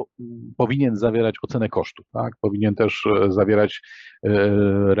też powinien zawierać ocenę kosztów, tak? Powinien też zawierać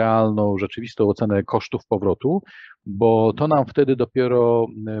realną, rzeczywistą ocenę kosztów powrotu, bo to nam wtedy dopiero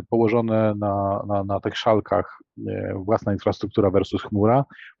położone na tych szalkach własna infrastruktura versus chmura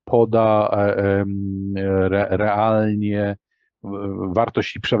poda realnie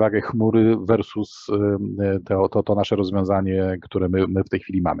wartość i przewagę chmury versus to nasze rozwiązanie, które my w tej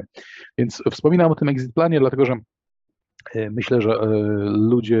chwili mamy. Więc wspominam o tym exit planie, dlatego że myślę, że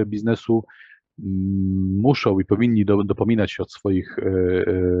ludzie biznesu muszą i powinni dopominać się od swoich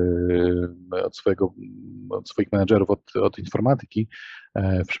menedżerów od informatyki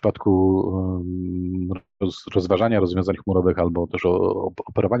w przypadku rozważania rozwiązań chmurowych albo też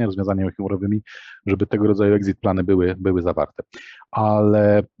operowania rozwiązaniami chmurowymi, żeby tego rodzaju exit plany były zawarte.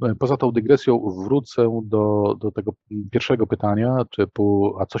 Ale poza tą dygresją wrócę do tego pierwszego pytania,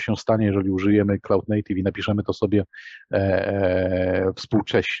 a co się stanie, jeżeli użyjemy Cloud Native i napiszemy to sobie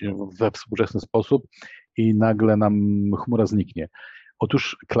we współczesny sposób i nagle nam chmura zniknie.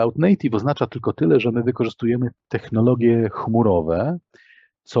 Otóż Cloud Native oznacza tylko tyle, że my wykorzystujemy technologie chmurowe,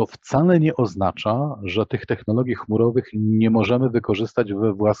 co wcale nie oznacza, że tych technologii chmurowych nie możemy wykorzystać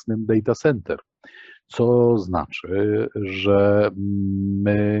we własnym data center. Co znaczy, że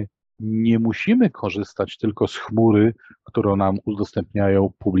my nie musimy korzystać tylko z chmury, którą nam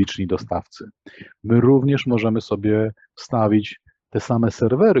udostępniają publiczni dostawcy. My również możemy sobie wstawić te same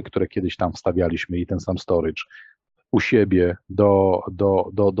serwery, które kiedyś tam wstawialiśmy i ten sam storage u siebie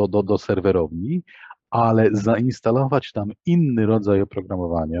do serwerowni, ale zainstalować tam inny rodzaj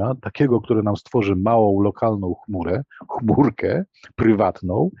oprogramowania, takiego, które nam stworzy małą, lokalną chmurkę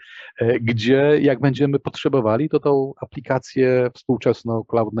prywatną, gdzie jak będziemy potrzebowali, to tą aplikację współczesną,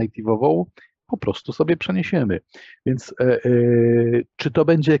 cloud native'ową po prostu sobie przeniesiemy. Więc czy to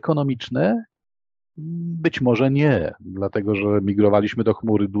będzie ekonomiczne? Być może nie, dlatego że migrowaliśmy do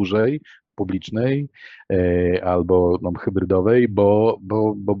chmury dużej, publicznej albo hybrydowej,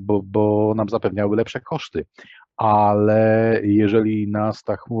 bo nam zapewniały lepsze koszty. Ale jeżeli nas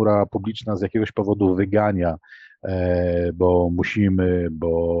ta chmura publiczna z jakiegoś powodu wygania, bo musimy,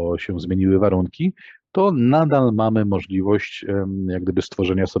 bo się zmieniły warunki, to nadal mamy możliwość jak gdyby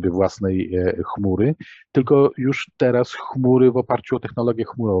stworzenia sobie własnej chmury, tylko już teraz chmury w oparciu o technologie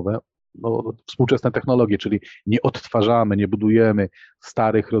chmurowe współczesne technologie, czyli nie odtwarzamy, nie budujemy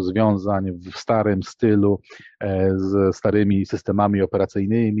starych rozwiązań w starym stylu z starymi systemami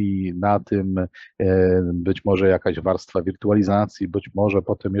operacyjnymi, na tym być może jakaś warstwa wirtualizacji, być może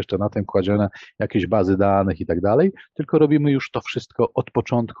potem jeszcze na tym kładzione jakieś bazy danych i tak dalej, tylko robimy już to wszystko od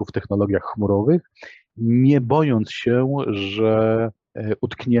początku w technologiach chmurowych, nie bojąc się, że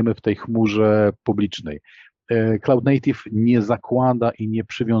utkniemy w tej chmurze publicznej. Cloud Native nie zakłada i nie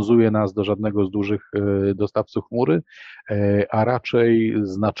przywiązuje nas do żadnego z dużych dostawców chmury, a raczej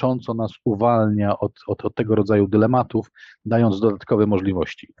znacząco nas uwalnia od tego rodzaju dylematów, dając dodatkowe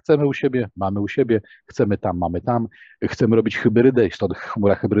możliwości. Chcemy u siebie, mamy u siebie, chcemy tam, mamy tam, chcemy robić hybrydę, jest to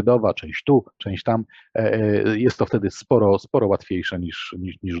chmura hybrydowa, część tu, część tam. Jest to wtedy sporo łatwiejsze niż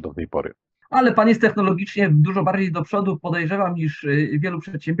do tej pory. Ale pan jest technologicznie dużo bardziej do przodu, podejrzewam, niż wielu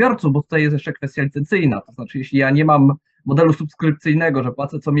przedsiębiorców, bo tutaj jest jeszcze kwestia licencyjna. To znaczy, jeśli ja nie mam modelu subskrypcyjnego, że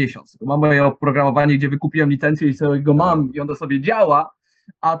płacę co miesiąc, to mam moje oprogramowanie, gdzie wykupiłem licencję i sobie go mam i ono sobie działa,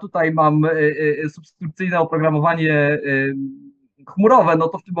 a tutaj mam subskrypcyjne oprogramowanie chmurowe, no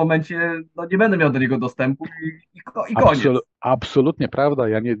to w tym momencie nie będę miał do niego dostępu i koniec. Absolutnie prawda.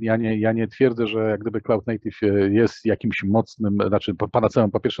 Ja nie twierdzę, że jak gdyby Cloud Native jest jakimś mocnym, znaczy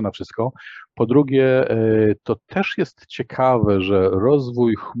panaceum po pierwsze na wszystko. Po drugie, to też jest ciekawe, że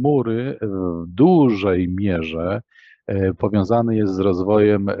rozwój chmury w dużej mierze powiązany jest z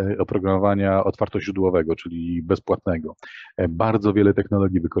rozwojem oprogramowania otwartoźródłowego, czyli bezpłatnego. Bardzo wiele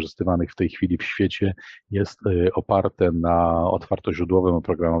technologii wykorzystywanych w tej chwili w świecie jest oparte na otwartoźródłowym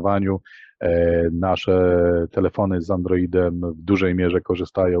oprogramowaniu. Nasze telefony z Androidem w dużej mierze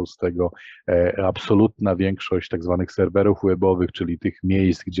korzystają z tego. Absolutna większość tak zwanych serwerów webowych, czyli tych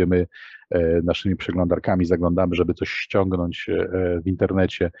miejsc, gdzie my naszymi przeglądarkami zaglądamy, żeby coś ściągnąć w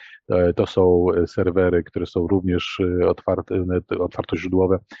internecie, to są serwery, które są również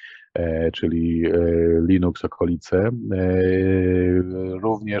otwartoźródłowe, czyli Linux, okolice.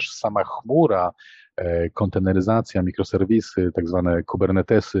 Również sama chmura, konteneryzacja, mikroserwisy, tak zwane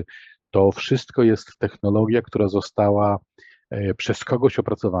kubernetesy, to wszystko jest technologia, która została przez kogoś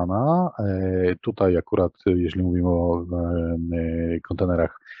opracowana. Tutaj akurat, jeśli mówimy o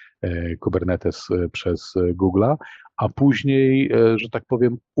kontenerach Kubernetes przez Google'a, a później, że tak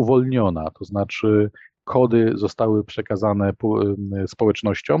powiem, uwolniona, to znaczy kody zostały przekazane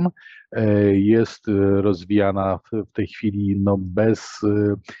społecznościom, jest rozwijana w tej chwili bez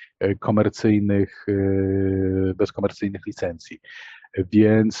komercyjnych licencji.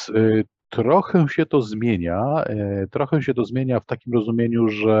 Więc trochę się to zmienia w takim rozumieniu,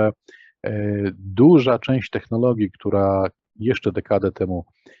 że duża część technologii, która jeszcze dekadę temu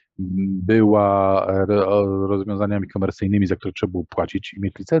była rozwiązaniami komercyjnymi, za które trzeba było płacić i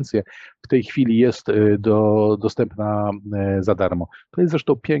mieć licencję, w tej chwili jest dostępna za darmo. To jest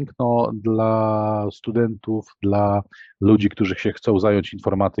zresztą piękno dla studentów, dla ludzi, którzy się chcą zająć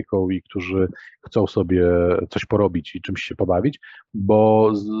informatyką i którzy chcą sobie coś porobić i czymś się pobawić,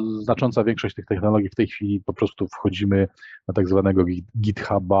 bo znacząca większość tych technologii w tej chwili po prostu wchodzimy na tak zwanego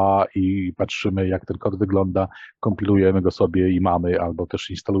GitHuba i patrzymy, jak ten kod wygląda, kompilujemy go sobie i mamy, albo też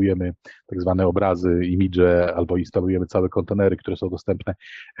instalujemy tak zwane obrazy, imidże, albo instalujemy całe kontenery, które są dostępne.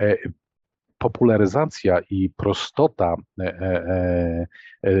 Popularyzacja i prostota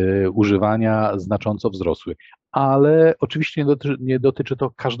używania znacząco wzrosły. Ale oczywiście nie dotyczy to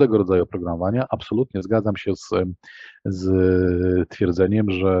każdego rodzaju oprogramowania. Absolutnie zgadzam się z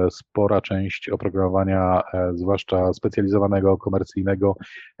twierdzeniem, że spora część oprogramowania, zwłaszcza specjalizowanego, komercyjnego,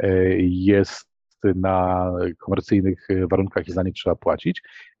 jest na komercyjnych warunkach i za nie trzeba płacić.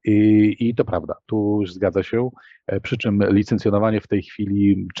 I to prawda, tu już zgadza się. Przy czym licencjonowanie w tej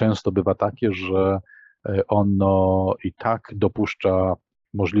chwili często bywa takie, że ono i tak dopuszcza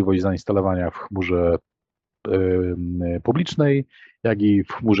możliwość zainstalowania w chmurze publicznej, jak i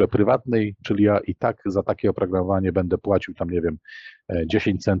w chmurze prywatnej, czyli ja i tak za takie oprogramowanie będę płacił tam, nie wiem,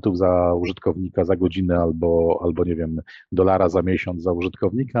 10 centów za użytkownika za godzinę albo nie wiem, dolara za miesiąc za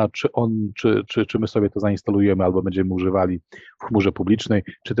użytkownika, czy my sobie to zainstalujemy albo będziemy używali w chmurze publicznej,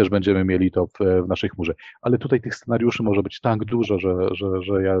 czy też będziemy mieli to w naszej chmurze. Ale tutaj tych scenariuszy może być tak dużo,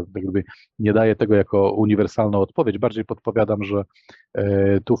 że ja jakby nie daję tego jako uniwersalną odpowiedź. Bardziej podpowiadam, że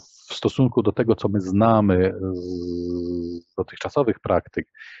tu w stosunku do tego, co my znamy z dotychczasowych praktyk,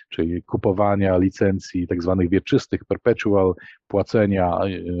 czyli kupowania licencji tak zwanych wieczystych, perpetual, płacenia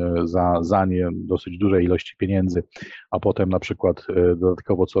za nie dosyć dużej ilości pieniędzy, a potem na przykład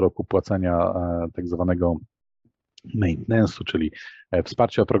dodatkowo co roku płacenia tak zwanego maintenance'u, czyli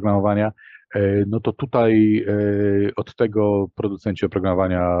wsparcia oprogramowania, no to tutaj od tego producenci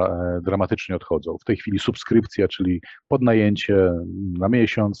oprogramowania dramatycznie odchodzą. W tej chwili subskrypcja, czyli podnajęcie na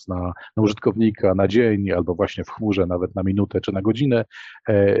miesiąc, na użytkownika, na dzień, albo właśnie w chmurze nawet na minutę czy na godzinę,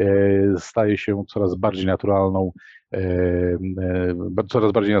 staje się coraz bardziej naturalnym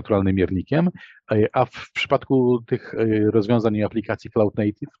miernikiem, a w przypadku tych rozwiązań i aplikacji cloud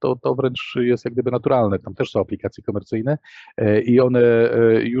native to wręcz jest jak gdyby naturalne. Tam też są aplikacje komercyjne i one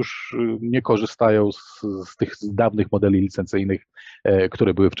już nie korzystają z tych dawnych modeli licencyjnych,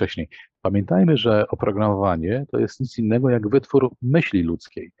 które były wcześniej. Pamiętajmy, że oprogramowanie to jest nic innego jak wytwór myśli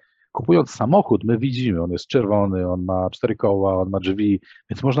ludzkiej. Kupując samochód, my widzimy, on jest czerwony, on ma 4 koła, on ma drzwi,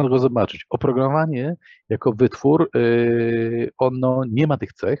 więc można go zobaczyć. Oprogramowanie jako wytwór, ono nie ma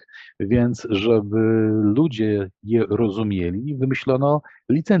tych cech, więc żeby ludzie je rozumieli, wymyślono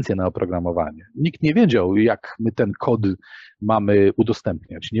licencję na oprogramowanie. Nikt nie wiedział, jak my ten kod mamy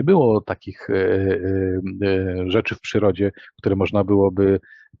udostępniać. Nie było takich rzeczy w przyrodzie, które można byłoby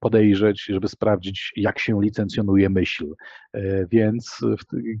podejrzeć, żeby sprawdzić, jak się licencjonuje myśl. Więc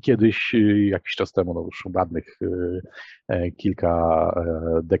kiedyś, jakiś czas temu, no już ładnych kilka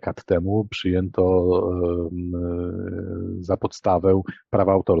dekad temu, przyjęto za podstawę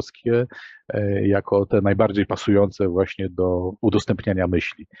prawa autorskie jako te najbardziej pasujące właśnie do udostępniania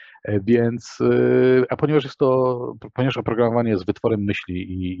myśli. Więc, a ponieważ oprogramowanie jest wytworem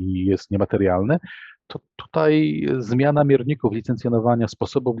myśli i jest niematerialne, to tutaj zmiana mierników licencjonowania,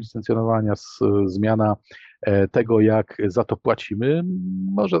 sposobów licencjonowania, zmiana tego, jak za to płacimy,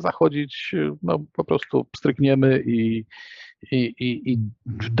 może zachodzić, no po prostu pstrykniemy i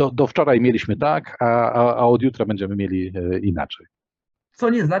do wczoraj mieliśmy tak, a od jutra będziemy mieli inaczej. Co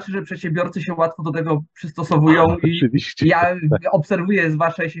nie znaczy, że przedsiębiorcy się łatwo do tego przystosowują i Oczywiście. ja obserwuję,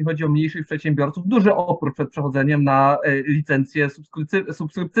 zwłaszcza jeśli chodzi o mniejszych przedsiębiorców, duży opór przed przechodzeniem na licencje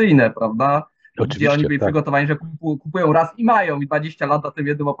subskrypcyjne, prawda? Gdzie oni byli przygotowani, że kupują raz i mają i 20 lat na tym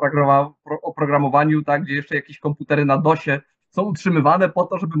jednym oprogramowaniu, tak, gdzie jeszcze jakieś komputery na DOSie są utrzymywane po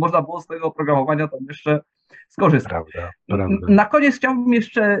to, żeby można było z tego oprogramowania tam jeszcze skorzystać. Prawda. Na koniec chciałbym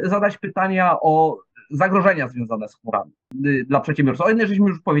jeszcze zadać pytania o zagrożenia związane z chmurami dla przedsiębiorców. O jednej żeśmy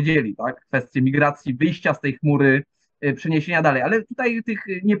już powiedzieli, tak, kwestie migracji, wyjścia z tej chmury, przeniesienia dalej, ale tutaj tych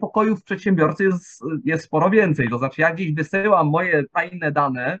niepokojów przedsiębiorcy jest sporo więcej. To znaczy ja gdzieś wysyłam moje tajne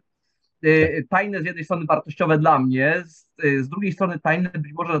dane, tajne z jednej strony wartościowe dla mnie, z drugiej strony tajne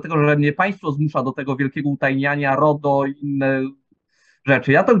być może dlatego, że mnie państwo zmusza do tego wielkiego utajniania, RODO i inne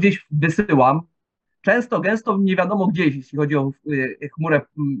rzeczy. Ja to gdzieś wysyłam, często, gęsto nie wiadomo gdzieś, jeśli chodzi o chmurę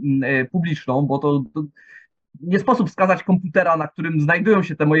publiczną, bo to nie sposób wskazać komputera, na którym znajdują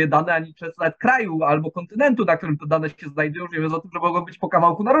się te moje dane, ani często nawet kraju albo kontynentu, na którym te dane się znajdują, nie mówiąc o tym, że mogą być po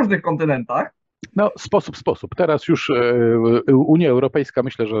kawałku na różnych kontynentach. No, sposób. Teraz już Unia Europejska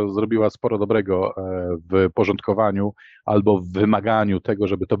myślę, że zrobiła sporo dobrego w porządkowaniu albo w wymaganiu tego,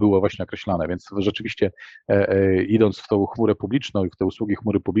 żeby to było właśnie określane, więc rzeczywiście idąc w tą chmurę publiczną i w te usługi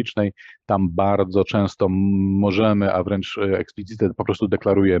chmury publicznej, tam bardzo często możemy, a wręcz eksplicitnie po prostu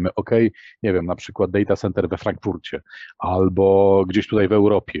deklarujemy, nie wiem, na przykład data center we Frankfurcie albo gdzieś tutaj w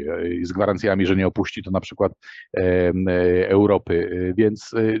Europie z gwarancjami, że nie opuści to na przykład Europy,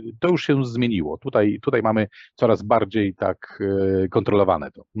 więc to już się zmieniło. Tutaj mamy coraz bardziej tak kontrolowane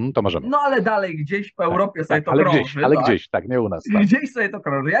to możemy. No ale dalej gdzieś po Europie sobie to krąży. Ale gdzieś, tak, nie u nas. Tak. Gdzieś sobie to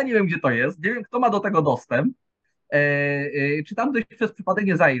krąży. Ja nie wiem, gdzie to jest, nie wiem, kto ma do tego dostęp. Czy tam ktoś przez przypadek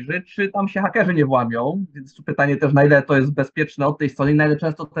nie zajrzy, czy tam się hakerzy nie włamią, więc pytanie też, na ile to jest bezpieczne od tej strony i na ile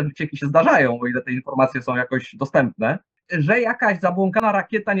często te wycieki się zdarzają, o ile te informacje są jakoś dostępne, że jakaś zabłąkana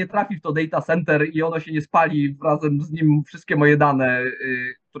rakieta nie trafi w to data center i ono się nie spali razem z nim wszystkie moje dane,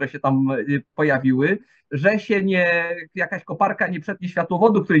 które się tam pojawiły, że się jakaś koparka nie przetnie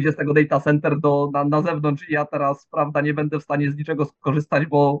światłowodu, który idzie z tego data center na zewnątrz i ja teraz, prawda, nie będę w stanie z niczego skorzystać,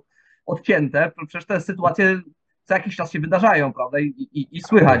 bo odcięte. Przecież te sytuacje co jakiś czas się wydarzają, prawda, i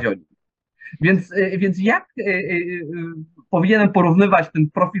słychać o nich. Więc jak powinienem porównywać ten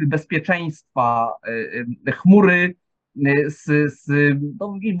profil bezpieczeństwa chmury z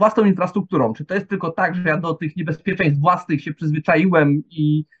własną infrastrukturą? Czy to jest tylko tak, że ja do tych niebezpieczeństw własnych się przyzwyczaiłem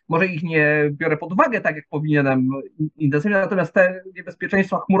i może ich nie biorę pod uwagę tak, jak powinienem intensywnie, natomiast te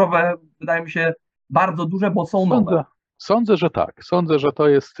niebezpieczeństwa chmurowe wydają mi się bardzo duże, bo są nowe. Sądzę, że tak. Sądzę, że to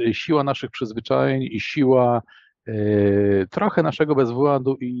jest siła naszych przyzwyczajeń i siła trochę naszego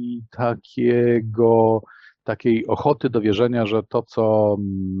bezwładu i takiej ochoty do wierzenia, że to, co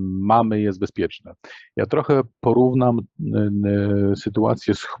mamy, jest bezpieczne. Ja trochę porównam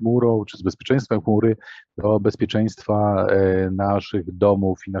sytuację z chmurą, czy z bezpieczeństwem chmury do bezpieczeństwa naszych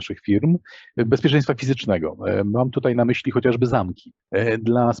domów i naszych firm, bezpieczeństwa fizycznego. Mam tutaj na myśli chociażby zamki.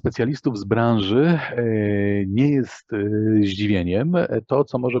 Dla specjalistów z branży nie jest zdziwieniem to,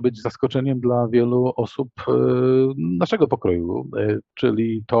 co może być zaskoczeniem dla wielu osób naszego pokroju,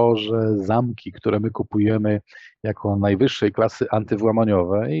 czyli to, że zamki, które my kupujemy jako najwyższej klasy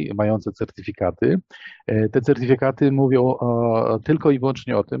antywłamaniowej, mające certyfikaty, te certyfikaty mówią tylko i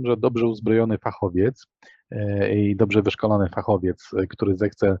wyłącznie o tym, że dobrze uzbrojony fachowiec i dobrze wyszkolony fachowiec, który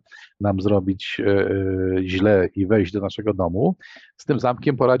zechce nam zrobić źle i wejść do naszego domu, z tym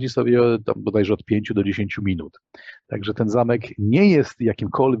zamkiem poradzi sobie tam bodajże od 5 do 10 minut. Także ten zamek nie jest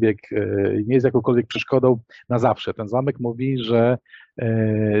jakąkolwiek przeszkodą na zawsze. Ten zamek mówi, że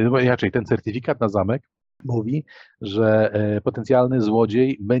inaczej, ten certyfikat na zamek mówi, że potencjalny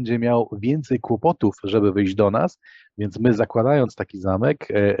złodziej będzie miał więcej kłopotów, żeby wyjść do nas, więc my zakładając taki zamek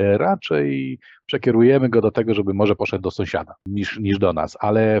raczej przekierujemy go do tego, żeby może poszedł do sąsiada niż do nas,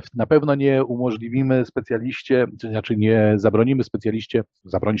 ale na pewno nie umożliwimy specjaliście, to znaczy nie zabronimy specjaliście,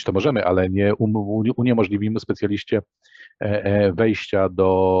 zabronić to możemy, ale nie uniemożliwimy specjaliście wejścia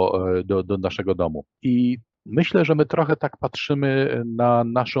do naszego domu. I myślę, że my trochę tak patrzymy na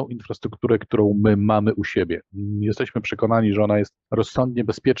naszą infrastrukturę, którą my mamy u siebie. Jesteśmy przekonani, że ona jest rozsądnie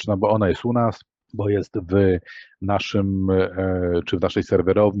bezpieczna, bo ona jest u nas, bo jest w naszym, czy w naszej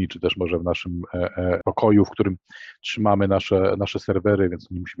serwerowni, czy też może w naszym pokoju, w którym trzymamy nasze serwery, więc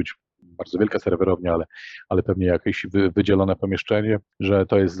to nie musi być bardzo wielka serwerownia, ale pewnie jakieś wydzielone pomieszczenie, że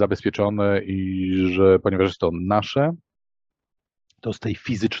to jest zabezpieczone i że ponieważ jest to nasze, to z tej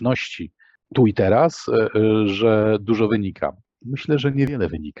fizyczności tu i teraz, że dużo wynika. Myślę, że niewiele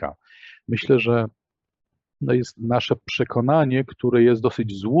wynika. Myślę, że to jest nasze przekonanie, które jest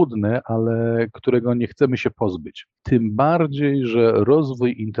dosyć złudne, ale którego nie chcemy się pozbyć. Tym bardziej, że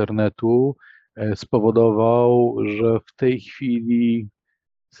rozwój internetu spowodował, że w tej chwili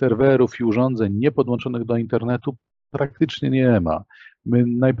serwerów i urządzeń niepodłączonych do internetu praktycznie nie ma. My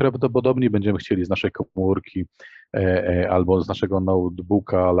najprawdopodobniej będziemy chcieli z naszej komórki albo z naszego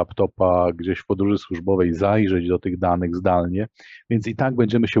notebooka, laptopa gdzieś w podróży służbowej zajrzeć do tych danych zdalnie, więc i tak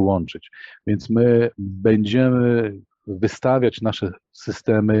będziemy się łączyć. Więc my będziemy wystawiać nasze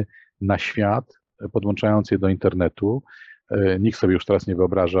systemy na świat, podłączając je do internetu. Nikt sobie już teraz nie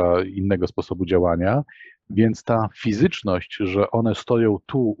wyobraża innego sposobu działania, więc ta fizyczność, że one stoją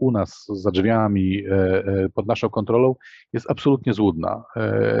tu u nas za drzwiami pod naszą kontrolą, jest absolutnie złudna.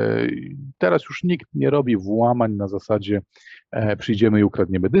 Teraz już nikt nie robi włamań na zasadzie przyjdziemy i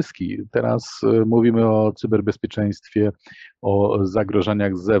ukradniemy dyski. Teraz mówimy o cyberbezpieczeństwie, o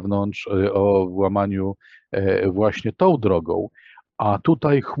zagrożeniach z zewnątrz, o włamaniu właśnie tą drogą. A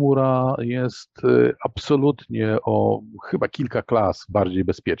tutaj chmura jest absolutnie o chyba kilka klas bardziej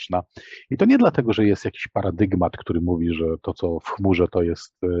bezpieczna. I to nie dlatego, że jest jakiś paradygmat, który mówi, że to, co w chmurze, to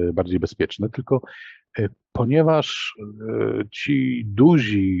jest bardziej bezpieczne, tylko ponieważ ci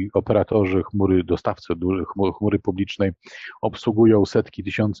duzi operatorzy chmury, dostawcy chmury publicznej obsługują setki,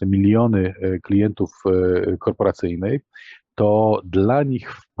 tysiące, miliony klientów korporacyjnych, to dla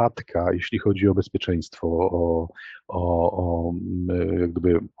nich wpadka, jeśli chodzi o bezpieczeństwo, o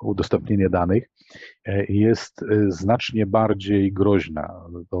gdyby udostępnienie danych, jest znacznie bardziej groźna.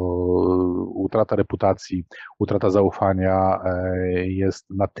 To utrata reputacji, utrata zaufania jest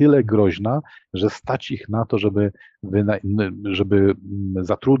na tyle groźna, że stać ich na to, żeby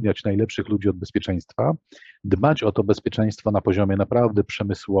zatrudniać najlepszych ludzi od bezpieczeństwa, dbać o to bezpieczeństwo na poziomie naprawdę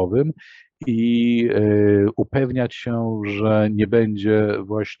przemysłowym i upewniać się, że nie będzie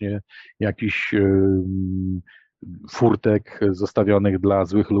właśnie jakichś furtek zostawionych dla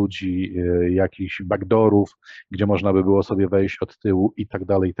złych ludzi, jakichś backdoorów, gdzie można by było sobie wejść od tyłu i tak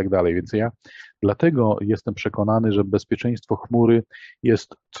dalej, i tak dalej. Więc ja dlatego jestem przekonany, że bezpieczeństwo chmury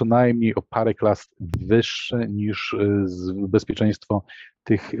jest co najmniej o parę klas wyższe niż bezpieczeństwo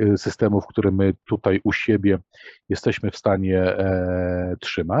tych systemów, które my tutaj u siebie jesteśmy w stanie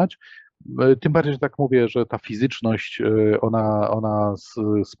trzymać. Tym bardziej, że tak mówię, że ta fizyczność, ona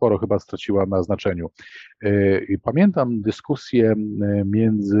sporo chyba straciła na znaczeniu. Pamiętam dyskusję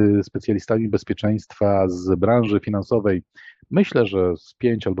między specjalistami bezpieczeństwa z branży finansowej, myślę, że z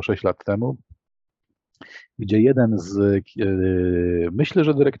 5 albo 6 lat temu, gdzie jeden z, myślę,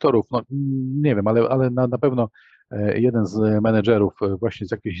 że dyrektorów, no nie wiem, ale na pewno jeden z menedżerów właśnie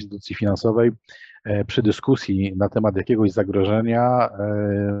z jakiejś instytucji finansowej przy dyskusji na temat jakiegoś zagrożenia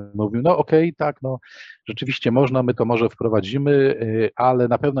mówił, no okej, tak, no rzeczywiście można, my to może wprowadzimy, ale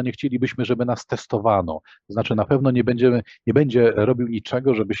na pewno nie chcielibyśmy, żeby nas testowano. To znaczy na pewno nie będzie robił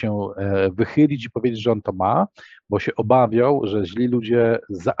niczego, żeby się wychylić i powiedzieć, że on to ma, bo się obawiał, że źli ludzie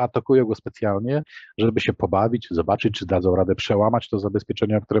zaatakują go specjalnie, żeby się pobawić, zobaczyć, czy dadzą radę przełamać to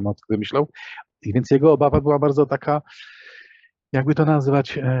zabezpieczenie, o którym on wtedy myślał. I więc jego obawa była bardzo taka, jakby to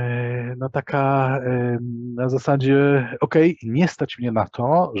nazwać, no taka na zasadzie, okej, nie stać mnie na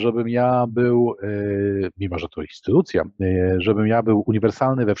to, żebym ja był, mimo że to instytucja, żebym ja był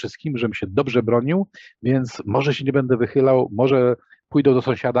uniwersalny we wszystkim, żebym się dobrze bronił, więc może się nie będę wychylał, może pójdą do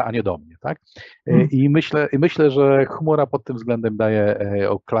sąsiada, a nie do mnie, tak? I myślę, że chmura pod tym względem daje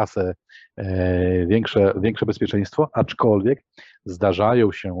o klasę większe bezpieczeństwo, aczkolwiek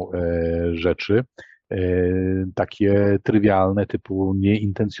zdarzają się rzeczy, takie trywialne, typu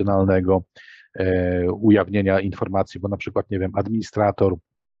nieintencjonalnego ujawnienia informacji, bo na przykład, nie wiem,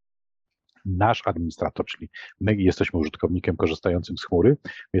 nasz administrator, czyli my jesteśmy użytkownikiem korzystającym z chmury,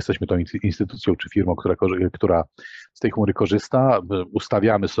 my jesteśmy tą instytucją czy firmą, która z tej chmury korzysta,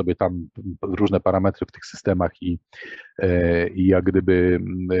 ustawiamy sobie tam różne parametry w tych systemach i jak gdyby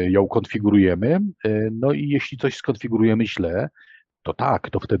ją konfigurujemy, no i jeśli coś skonfigurujemy źle, to tak,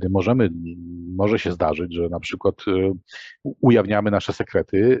 to wtedy może się zdarzyć, że na przykład ujawniamy nasze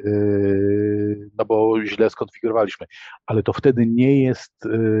sekrety, no bo źle skonfigurowaliśmy, ale to wtedy nie jest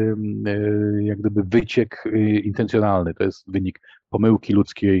jak gdyby wyciek intencjonalny, to jest wynik pomyłki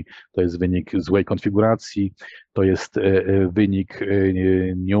ludzkiej, to jest wynik złej konfiguracji, to jest wynik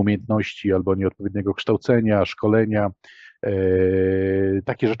nieumiejętności albo nieodpowiedniego kształcenia, szkolenia.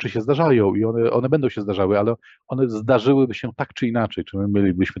 Takie rzeczy się zdarzają i one będą się zdarzały, ale one zdarzyłyby się tak czy inaczej, czy my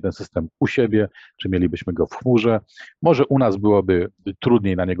mielibyśmy ten system u siebie, czy mielibyśmy go w chmurze. Może u nas byłoby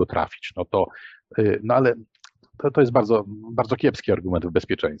trudniej na niego trafić, no ale to jest bardzo, bardzo kiepski argument w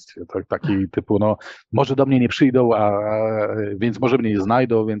bezpieczeństwie. Taki typu, no może do mnie nie przyjdą, więc może mnie nie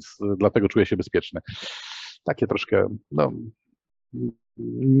znajdą, więc dlatego czuję się bezpieczny. Takie troszkę, no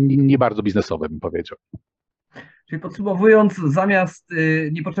nie bardzo biznesowe, bym powiedział. Czyli podsumowując,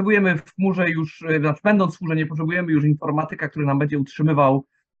 nie potrzebujemy w chmurze już, znaczy będąc w chmurze, nie potrzebujemy już informatyka, który nam będzie utrzymywał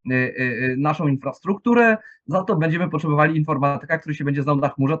naszą infrastrukturę, za to będziemy potrzebowali informatyka, który się będzie znał na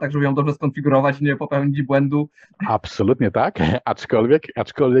chmurze, tak żeby ją dobrze skonfigurować i nie popełnić błędu. Absolutnie tak,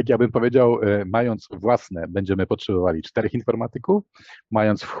 aczkolwiek ja bym powiedział, mając własne, będziemy potrzebowali 4 informatyków,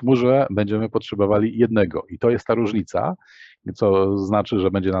 mając w chmurze będziemy potrzebowali 1 i to jest ta różnica, co znaczy,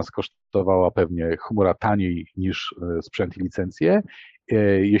 że będzie nas kosztowała pewnie chmura taniej niż sprzęt i licencje.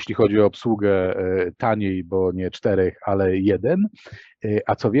 Jeśli chodzi o obsługę, taniej, bo nie 4, ale 1.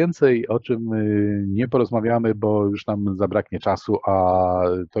 A co więcej, o czym nie porozmawiamy, bo już nam zabraknie czasu, a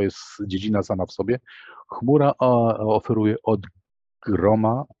to jest dziedzina sama w sobie, chmura oferuje od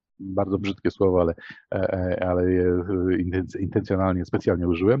groma, bardzo brzydkie słowo, ale je intencjonalnie, specjalnie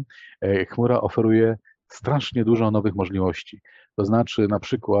użyłem, chmura oferuje strasznie dużo nowych możliwości. To znaczy na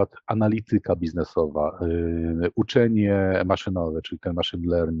przykład analityka biznesowa, uczenie maszynowe, czyli ten machine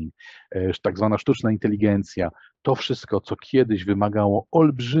learning, tak zwana sztuczna inteligencja, to wszystko, co kiedyś wymagało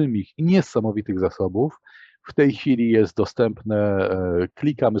olbrzymich i niesamowitych zasobów, w tej chwili jest dostępne,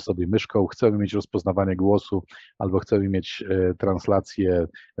 klikamy sobie myszką, chcemy mieć rozpoznawanie głosu albo chcemy mieć translację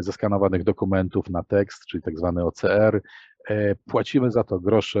zeskanowanych dokumentów na tekst, czyli tak zwany OCR, płacimy za to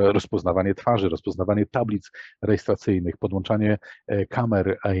grosze, rozpoznawanie twarzy, rozpoznawanie tablic rejestracyjnych, podłączanie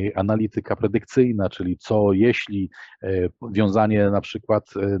kamer, analityka predykcyjna, czyli co jeśli, wiązanie na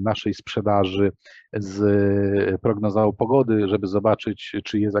przykład naszej sprzedaży z prognozą pogody, żeby zobaczyć,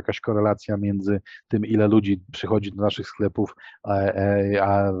 czy jest jakaś korelacja między tym, ile ludzi przychodzi do naszych sklepów,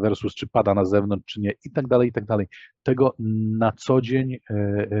 a versus czy pada na zewnątrz, czy nie, i tak dalej, i tak dalej. Tego na co dzień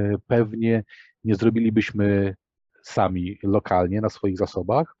pewnie nie zrobilibyśmy sami lokalnie na swoich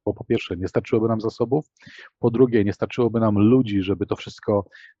zasobach, bo po pierwsze nie starczyłoby nam zasobów, po drugie nie starczyłoby nam ludzi, żeby to wszystko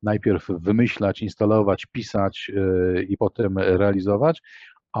najpierw wymyślać, instalować, pisać i potem realizować,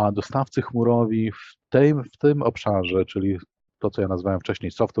 a dostawcy chmurowi w tym obszarze, czyli to, co ja nazwałem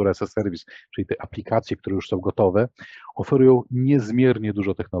wcześniej software as a service, czyli te aplikacje, które już są gotowe, oferują niezmiernie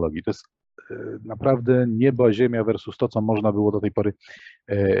dużo technologii. To jest naprawdę niebo a ziemia versus to, co można było do tej pory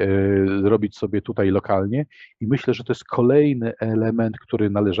robić sobie tutaj lokalnie i myślę, że to jest kolejny element, który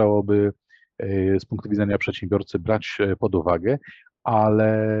należałoby z punktu widzenia przedsiębiorcy brać pod uwagę,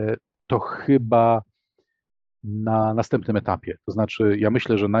 ale to chyba na następnym etapie. To znaczy, ja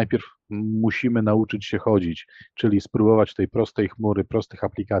myślę, że najpierw musimy nauczyć się chodzić, czyli spróbować tej prostej chmury, prostych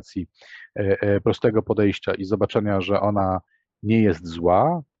aplikacji, prostego podejścia i zobaczenia, że ona nie jest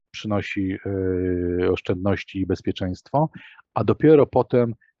zła, przynosi oszczędności i bezpieczeństwo, a dopiero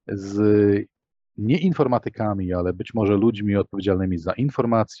potem z nie informatykami, ale być może ludźmi odpowiedzialnymi za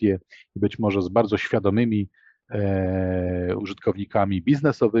informacje i być może z bardzo świadomymi użytkownikami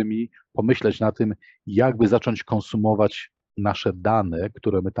biznesowymi pomyśleć na tym, jakby zacząć konsumować nasze dane,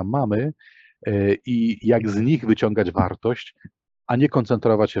 które my tam mamy i jak z nich wyciągać wartość, a nie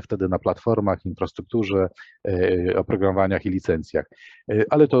koncentrować się wtedy na platformach, infrastrukturze, oprogramowaniach i licencjach.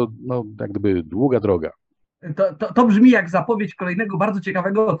 Ale to jak gdyby długa droga. To brzmi jak zapowiedź kolejnego bardzo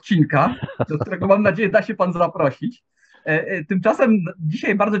ciekawego odcinka, do którego mam nadzieję da się Pan zaprosić. Tymczasem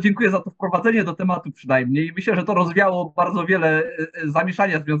dzisiaj bardzo dziękuję za to wprowadzenie do tematu przynajmniej. Myślę, że to rozwiało bardzo wiele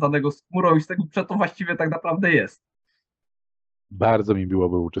zamieszania związanego z chmurą i z tego, co to właściwie tak naprawdę jest. Bardzo mi miło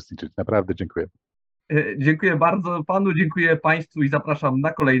było uczestniczyć. Naprawdę dziękuję. Dziękuję bardzo Panu, dziękuję Państwu i zapraszam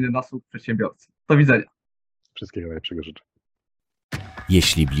na kolejny Nasłuch Przedsiębiorcy. Do widzenia. Wszystkiego najlepszego życzę.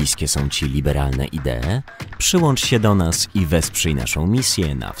 Jeśli bliskie są Ci liberalne idee, przyłącz się do nas i wesprzyj naszą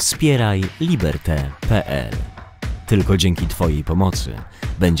misję na wspierajliberte.pl. Tylko dzięki Twojej pomocy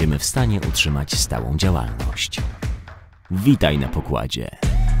będziemy w stanie utrzymać stałą działalność. Witaj na pokładzie.